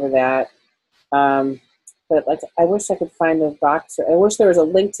materials over that. But I wish I could find the Voxer. I wish there was a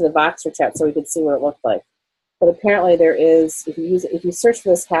link to the Voxer chat so we could see what it looked like. But apparently there is. If you search for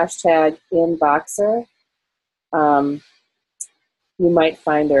this hashtag in Voxer, you might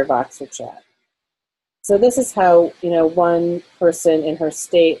find their Voxer chat. So this is how one person in her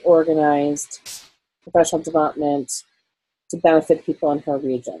state organized professional development to benefit people in her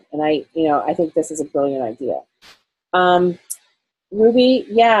region, and I think this is a brilliant idea. Ruby,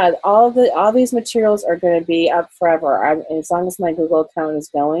 yeah, all these materials are going to be up forever. As long as my Google account is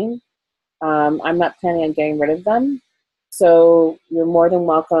going, I'm not planning on getting rid of them. So you're more than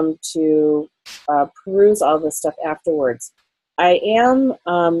welcome to peruse all this stuff afterwards. I am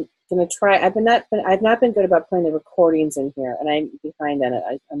going to try. I've not been good about putting the recordings in here, and I'm behind on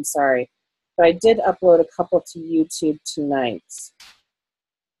it. I'm sorry, but I did upload a couple to YouTube tonight.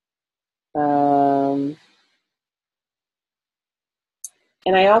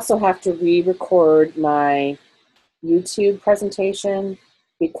 And I also have to re-record my YouTube presentation,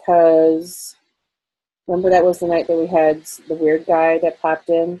 because remember that was the night that we had the weird guy that popped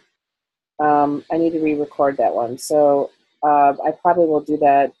in? I need to re-record that one. So I probably will do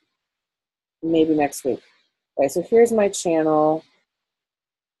that maybe next week. Okay, so here's my channel.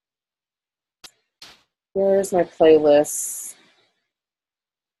 Here's my playlists.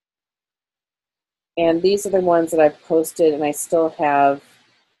 And these are the ones that I've posted, and I still have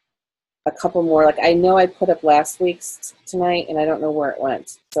a couple more. Like, I know I put up last week's tonight, and I don't know where it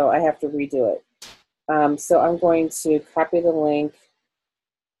went, so I have to redo it. So I'm going to copy the link,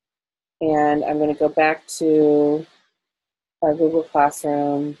 and I'm going to go back to our Google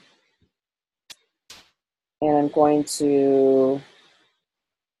Classroom, and I'm going to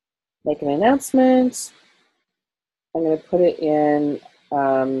make an announcement. I'm going to put it in, I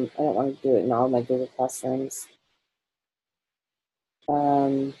don't want to do it in all my Google Classrooms.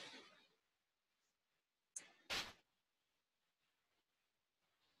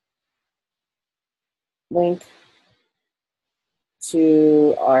 Link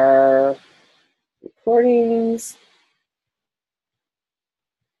to our recordings.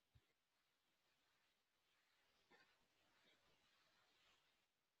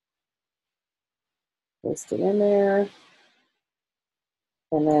 Paste it in there.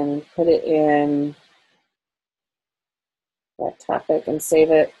 And then put it in that topic and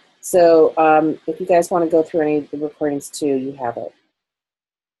save it. So if you guys want to go through any of the recordings too, you have it.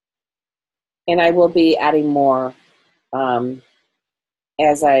 And I will be adding more some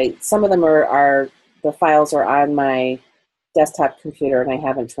of them are the files are on my desktop computer and I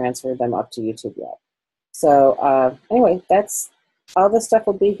haven't transferred them up to YouTube yet. So anyway, that's all the stuff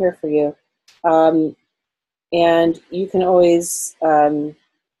will be here for you. And you can always, I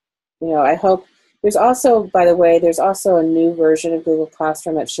hope there's also, by the way, there's also a new version of Google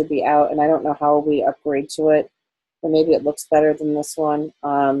Classroom that should be out, and I don't know how we upgrade to it, or maybe it looks better than this one.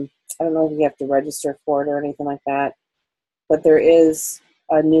 I don't know if you have to register for it or anything like that, but there is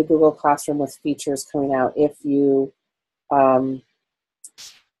a new Google Classroom with features coming out if you want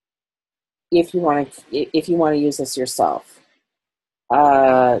to use this yourself.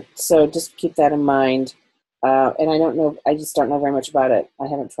 So just keep that in mind. And I just don't know very much about it. I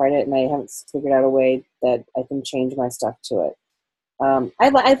haven't tried it, and I haven't figured out a way that I can change my stuff to it.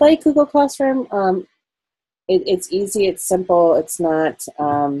 I like Google Classroom. It's easy, it's simple, it's not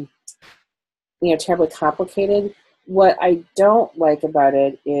terribly complicated. What I don't like about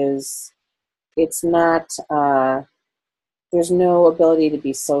it is it's not, there's no ability to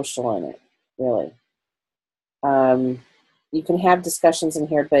be social in it, really. You can have discussions in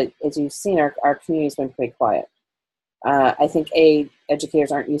here, but as you've seen, our community's been pretty quiet. I think,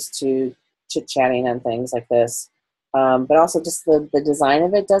 educators aren't used to chit-chatting on things like this, but also just the design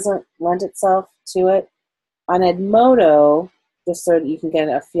of it doesn't lend itself to it. On Edmodo, just so that you can get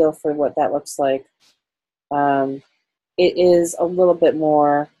a feel for what that looks like, it is a little bit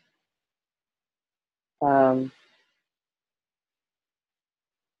more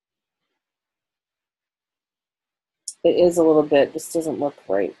this doesn't look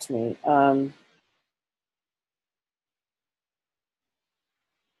right to me. I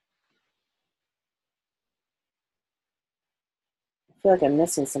feel like I'm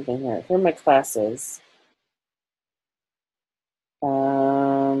missing something here. Here are my classes.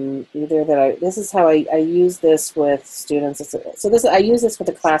 This is how I use this with students. I use this with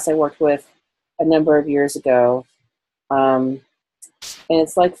a class I worked with a number of years ago. And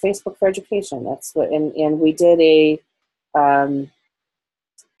it's like Facebook for Education. That's what, and we did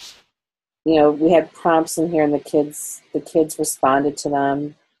we had prompts in here, and the kids responded to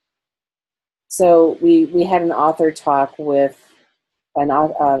them. So we had an author talk with an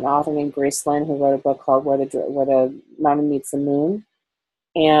author named Grace Lynn, who wrote a book called Where the Mountain Meets the Moon.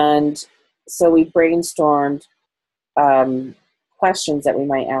 And so we brainstormed questions that we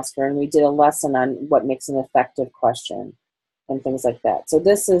might ask her, and we did a lesson on what makes an effective question and things like that. So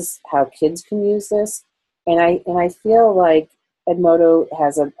this is how kids can use this. And I feel like Edmodo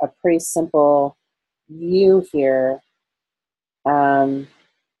has a pretty simple view here. You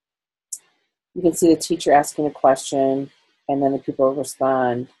can see the teacher asking a question, and then the people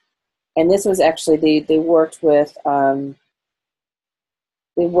respond. And this was actually, they worked with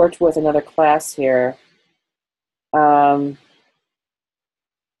another class here. They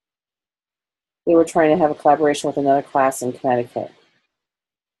were trying to have a collaboration with another class in Connecticut.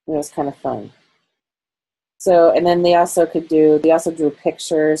 It was kind of fun. So, and then they also drew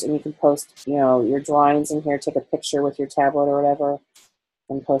pictures, and you can post, your drawings in here, take a picture with your tablet or whatever,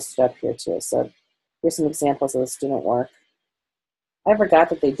 and post it up here too. So here's some examples of the student work. I forgot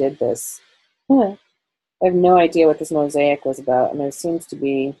that they did this. I have no idea what this mosaic was about, and there seems to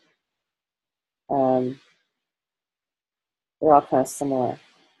be, they're all kind of similar.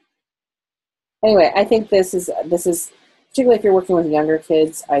 Anyway, I think this is particularly if you're working with younger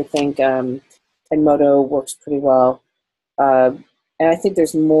kids, I think Edmodo works pretty well, and I think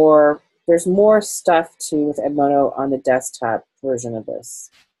there's more stuff too with Edmodo on the desktop version of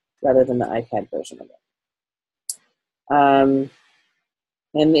this rather than the iPad version of it.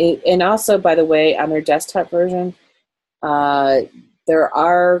 And also, by the way, on their desktop version, there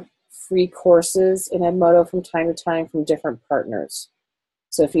are free courses in Edmodo from time to time from different partners.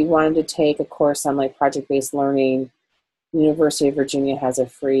 So if you wanted to take a course on like project-based learning, University of Virginia has a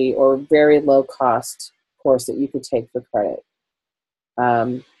free or very low-cost course that you could take for credit.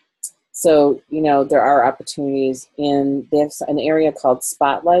 So, there are opportunities there's an area called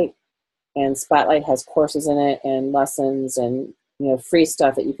Spotlight, and Spotlight has courses in it and lessons and, free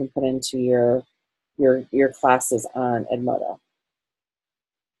stuff that you can put into your classes on Edmodo.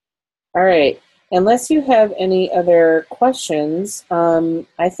 All right. Unless you have any other questions,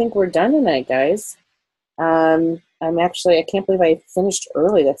 I think we're done tonight, guys. I can't believe I finished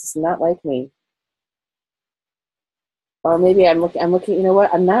early. That's not like me. Or maybe I'm looking, you know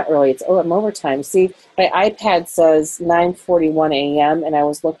what? I'm not early. I'm overtime. See, my iPad says 9:41 a.m., and I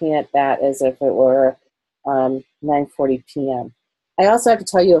was looking at that as if it were 9:40 p.m. I also have to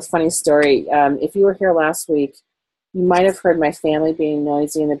tell you a funny story. If you were here last week, you might have heard my family being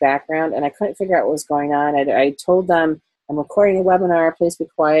noisy in the background, and I couldn't figure out what was going on. I told them I'm recording a webinar, please be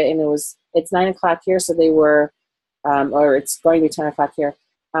quiet, and it's 9 o'clock here, so they were, or it's going to be 10 o'clock here.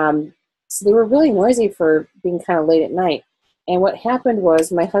 So they were really noisy for being kind of late at night. And what happened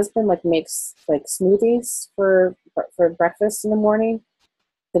was my husband makes smoothies for breakfast in the morning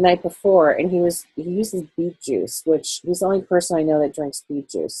the night before, and he uses beet juice, which he's the only person I know that drinks beet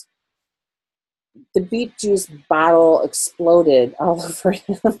juice. The beet juice bottle exploded all over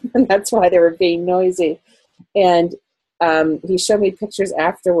him, and that's why they were being noisy. And he showed me pictures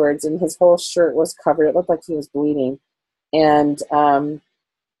afterwards, and his whole shirt was covered. It looked like he was bleeding. And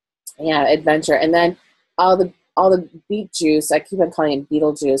yeah, adventure. And then all the beet juice, I keep on calling it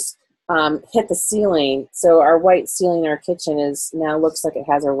beetle juice, hit the ceiling. So our white ceiling in our kitchen now looks like it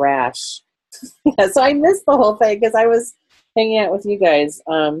has a rash. Yeah, so I missed the whole thing because I was hanging out with you guys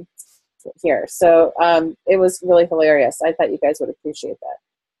here. So it was really hilarious. I thought you guys would appreciate that.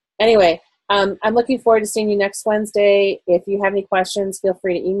 Anyway, I'm looking forward to seeing you next Wednesday. If you have any questions, feel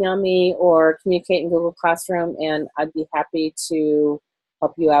free to email me or communicate in Google Classroom, and I'd be happy to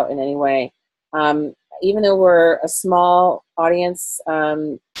help you out in any way. Even though we're a small audience,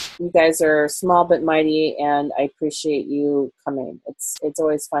 you guys are small but mighty, and I appreciate you coming. It's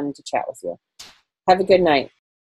always fun to chat with you. Have a good night.